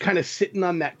image kind of sitting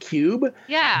on that cube.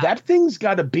 Yeah. That thing's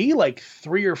got to be like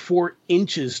 3 or 4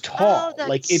 inches tall. Oh,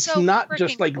 like it's so not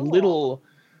just like cool.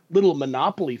 little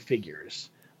Monopoly figures.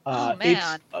 Oh,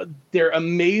 man. They're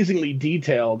amazingly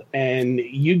detailed, and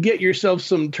you get yourself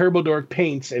some TurboDork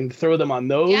paints and throw them on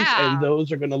those, and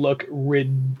those are going to look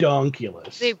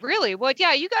redonkulous. They really would.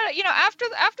 Yeah, you got to, after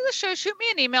the show, shoot me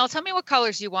an email. Tell me what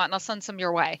colors you want, and I'll send some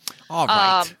your way. All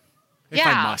right. If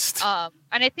I must.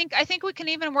 And I think we can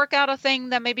even work out a thing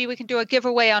that maybe we can do a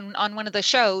giveaway on one of the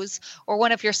shows or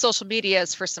one of your social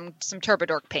medias for some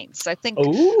TurboDork paints. I think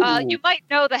you might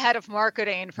know the head of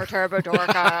marketing for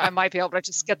TurboDork. I might be able to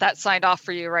just get that signed off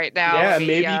for you right now. Yeah,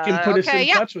 maybe you can put us in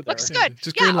touch with her. Looks good.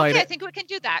 Just greenlight it. I think we can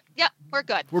do that. Yeah, we're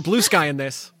good. We're blue sky in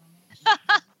this.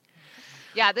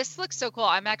 Yeah, this looks so cool.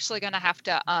 I'm actually going to have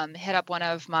to hit up one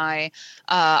of my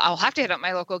I'll have to hit up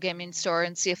my local gaming store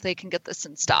and see if they can get this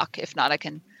in stock. If not, I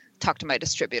can talk to my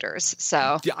distributors.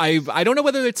 So I don't know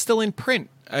whether it's still in print.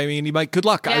 I mean, you might. Good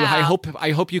luck. Yeah.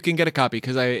 I hope you can get a copy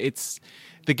because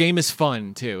the game is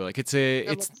fun too. Like it's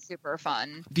super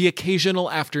fun. The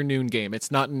occasional afternoon game. It's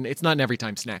not an every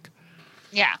time snack.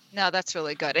 Yeah, no, that's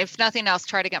really good. If nothing else,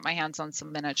 try to get my hands on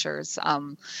some miniatures.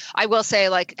 I will say,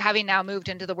 like, having now moved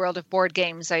into the world of board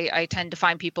games, I tend to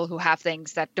find people who have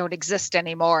things that don't exist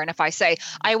anymore. And if I say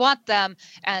I want them,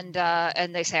 and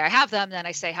they say I have them, then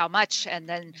I say how much, and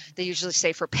then they usually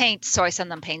say for paint, so I send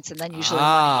them paints, and then usually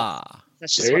money.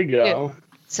 That's just there you go.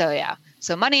 So yeah,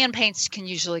 so money and paints can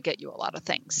usually get you a lot of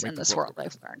things in this world.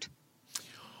 I've learned.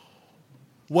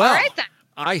 Well, all right, then.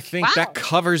 I think that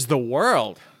covers the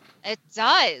world. It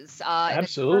does.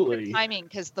 Absolutely. It's timing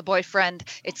because the boyfriend,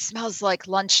 it smells like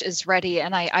lunch is ready.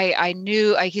 And I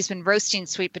knew he's been roasting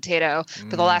sweet potato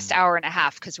for the last hour and a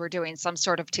half because we're doing some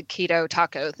sort of taquito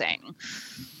taco thing.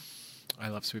 I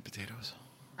love sweet potatoes.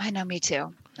 I know, me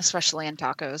too, especially in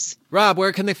tacos. Rob,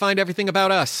 where can they find everything about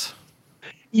us?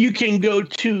 You can go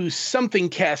to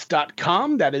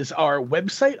somethingcast.com. That is our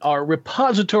website, our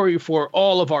repository for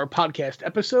all of our podcast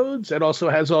episodes. It also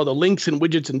has all the links and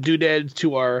widgets and doodads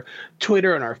to our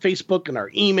Twitter and our Facebook and our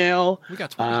email. We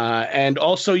got Twitter. And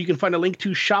also you can find a link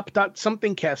to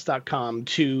shop.somethingcast.com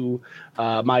to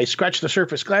my Scratch the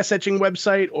Surface glass etching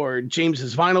website or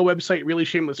James's vinyl website, Really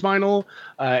Shameless Vinyl,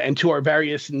 and to our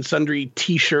various and sundry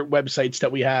t-shirt websites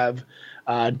that we have.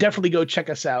 Definitely go check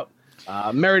us out.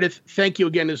 Meredith, thank you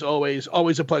again as always.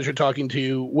 Always a pleasure talking to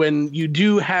you. When you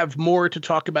do have more to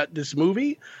talk about this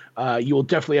movie, you will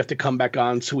definitely have to come back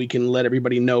on so we can let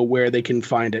everybody know where they can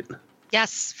find it.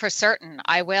 Yes, for certain.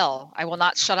 I will. I will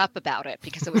not shut up about it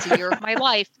because it was a year of my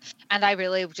life, and I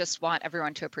really just want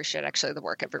everyone to appreciate actually the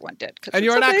work everyone did. And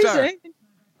you're an actor.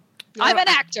 I'm an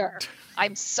actor.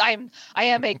 I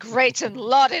am a great and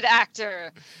lauded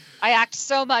actor. I act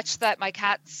so much that my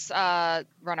cats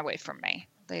run away from me.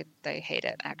 They hate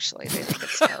it, actually. They think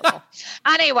it's terrible.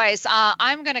 Anyways,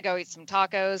 I'm going to go eat some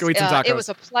tacos. Go eat some tacos. It was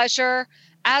a pleasure.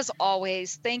 As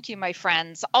always, thank you, my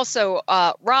friends. Also,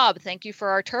 Rob, thank you for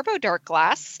our TurboDork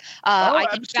glass. I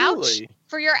can vouch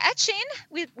for your etching.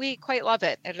 We quite love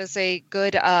it. It is a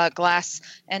good glass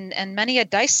and many a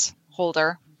dice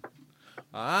holder.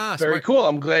 Very cool.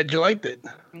 I'm glad you liked it.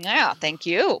 Yeah, thank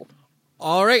you.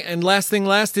 All right, and last thing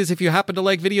last is if you happen to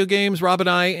like video games, Rob and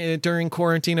I, during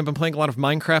quarantine, have been playing a lot of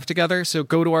Minecraft together, so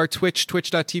go to our Twitch,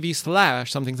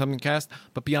 twitch.tv/somethingcast,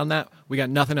 but beyond that, we got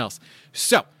nothing else.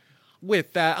 So,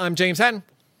 with that, I'm James Hatton.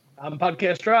 I'm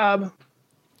Podcast Rob.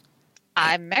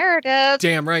 I'm Meredith.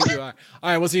 Damn right you are.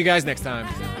 All right, we'll see you guys next time.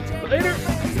 Later.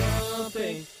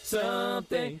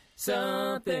 Something.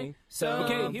 Okay,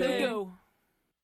 here we go.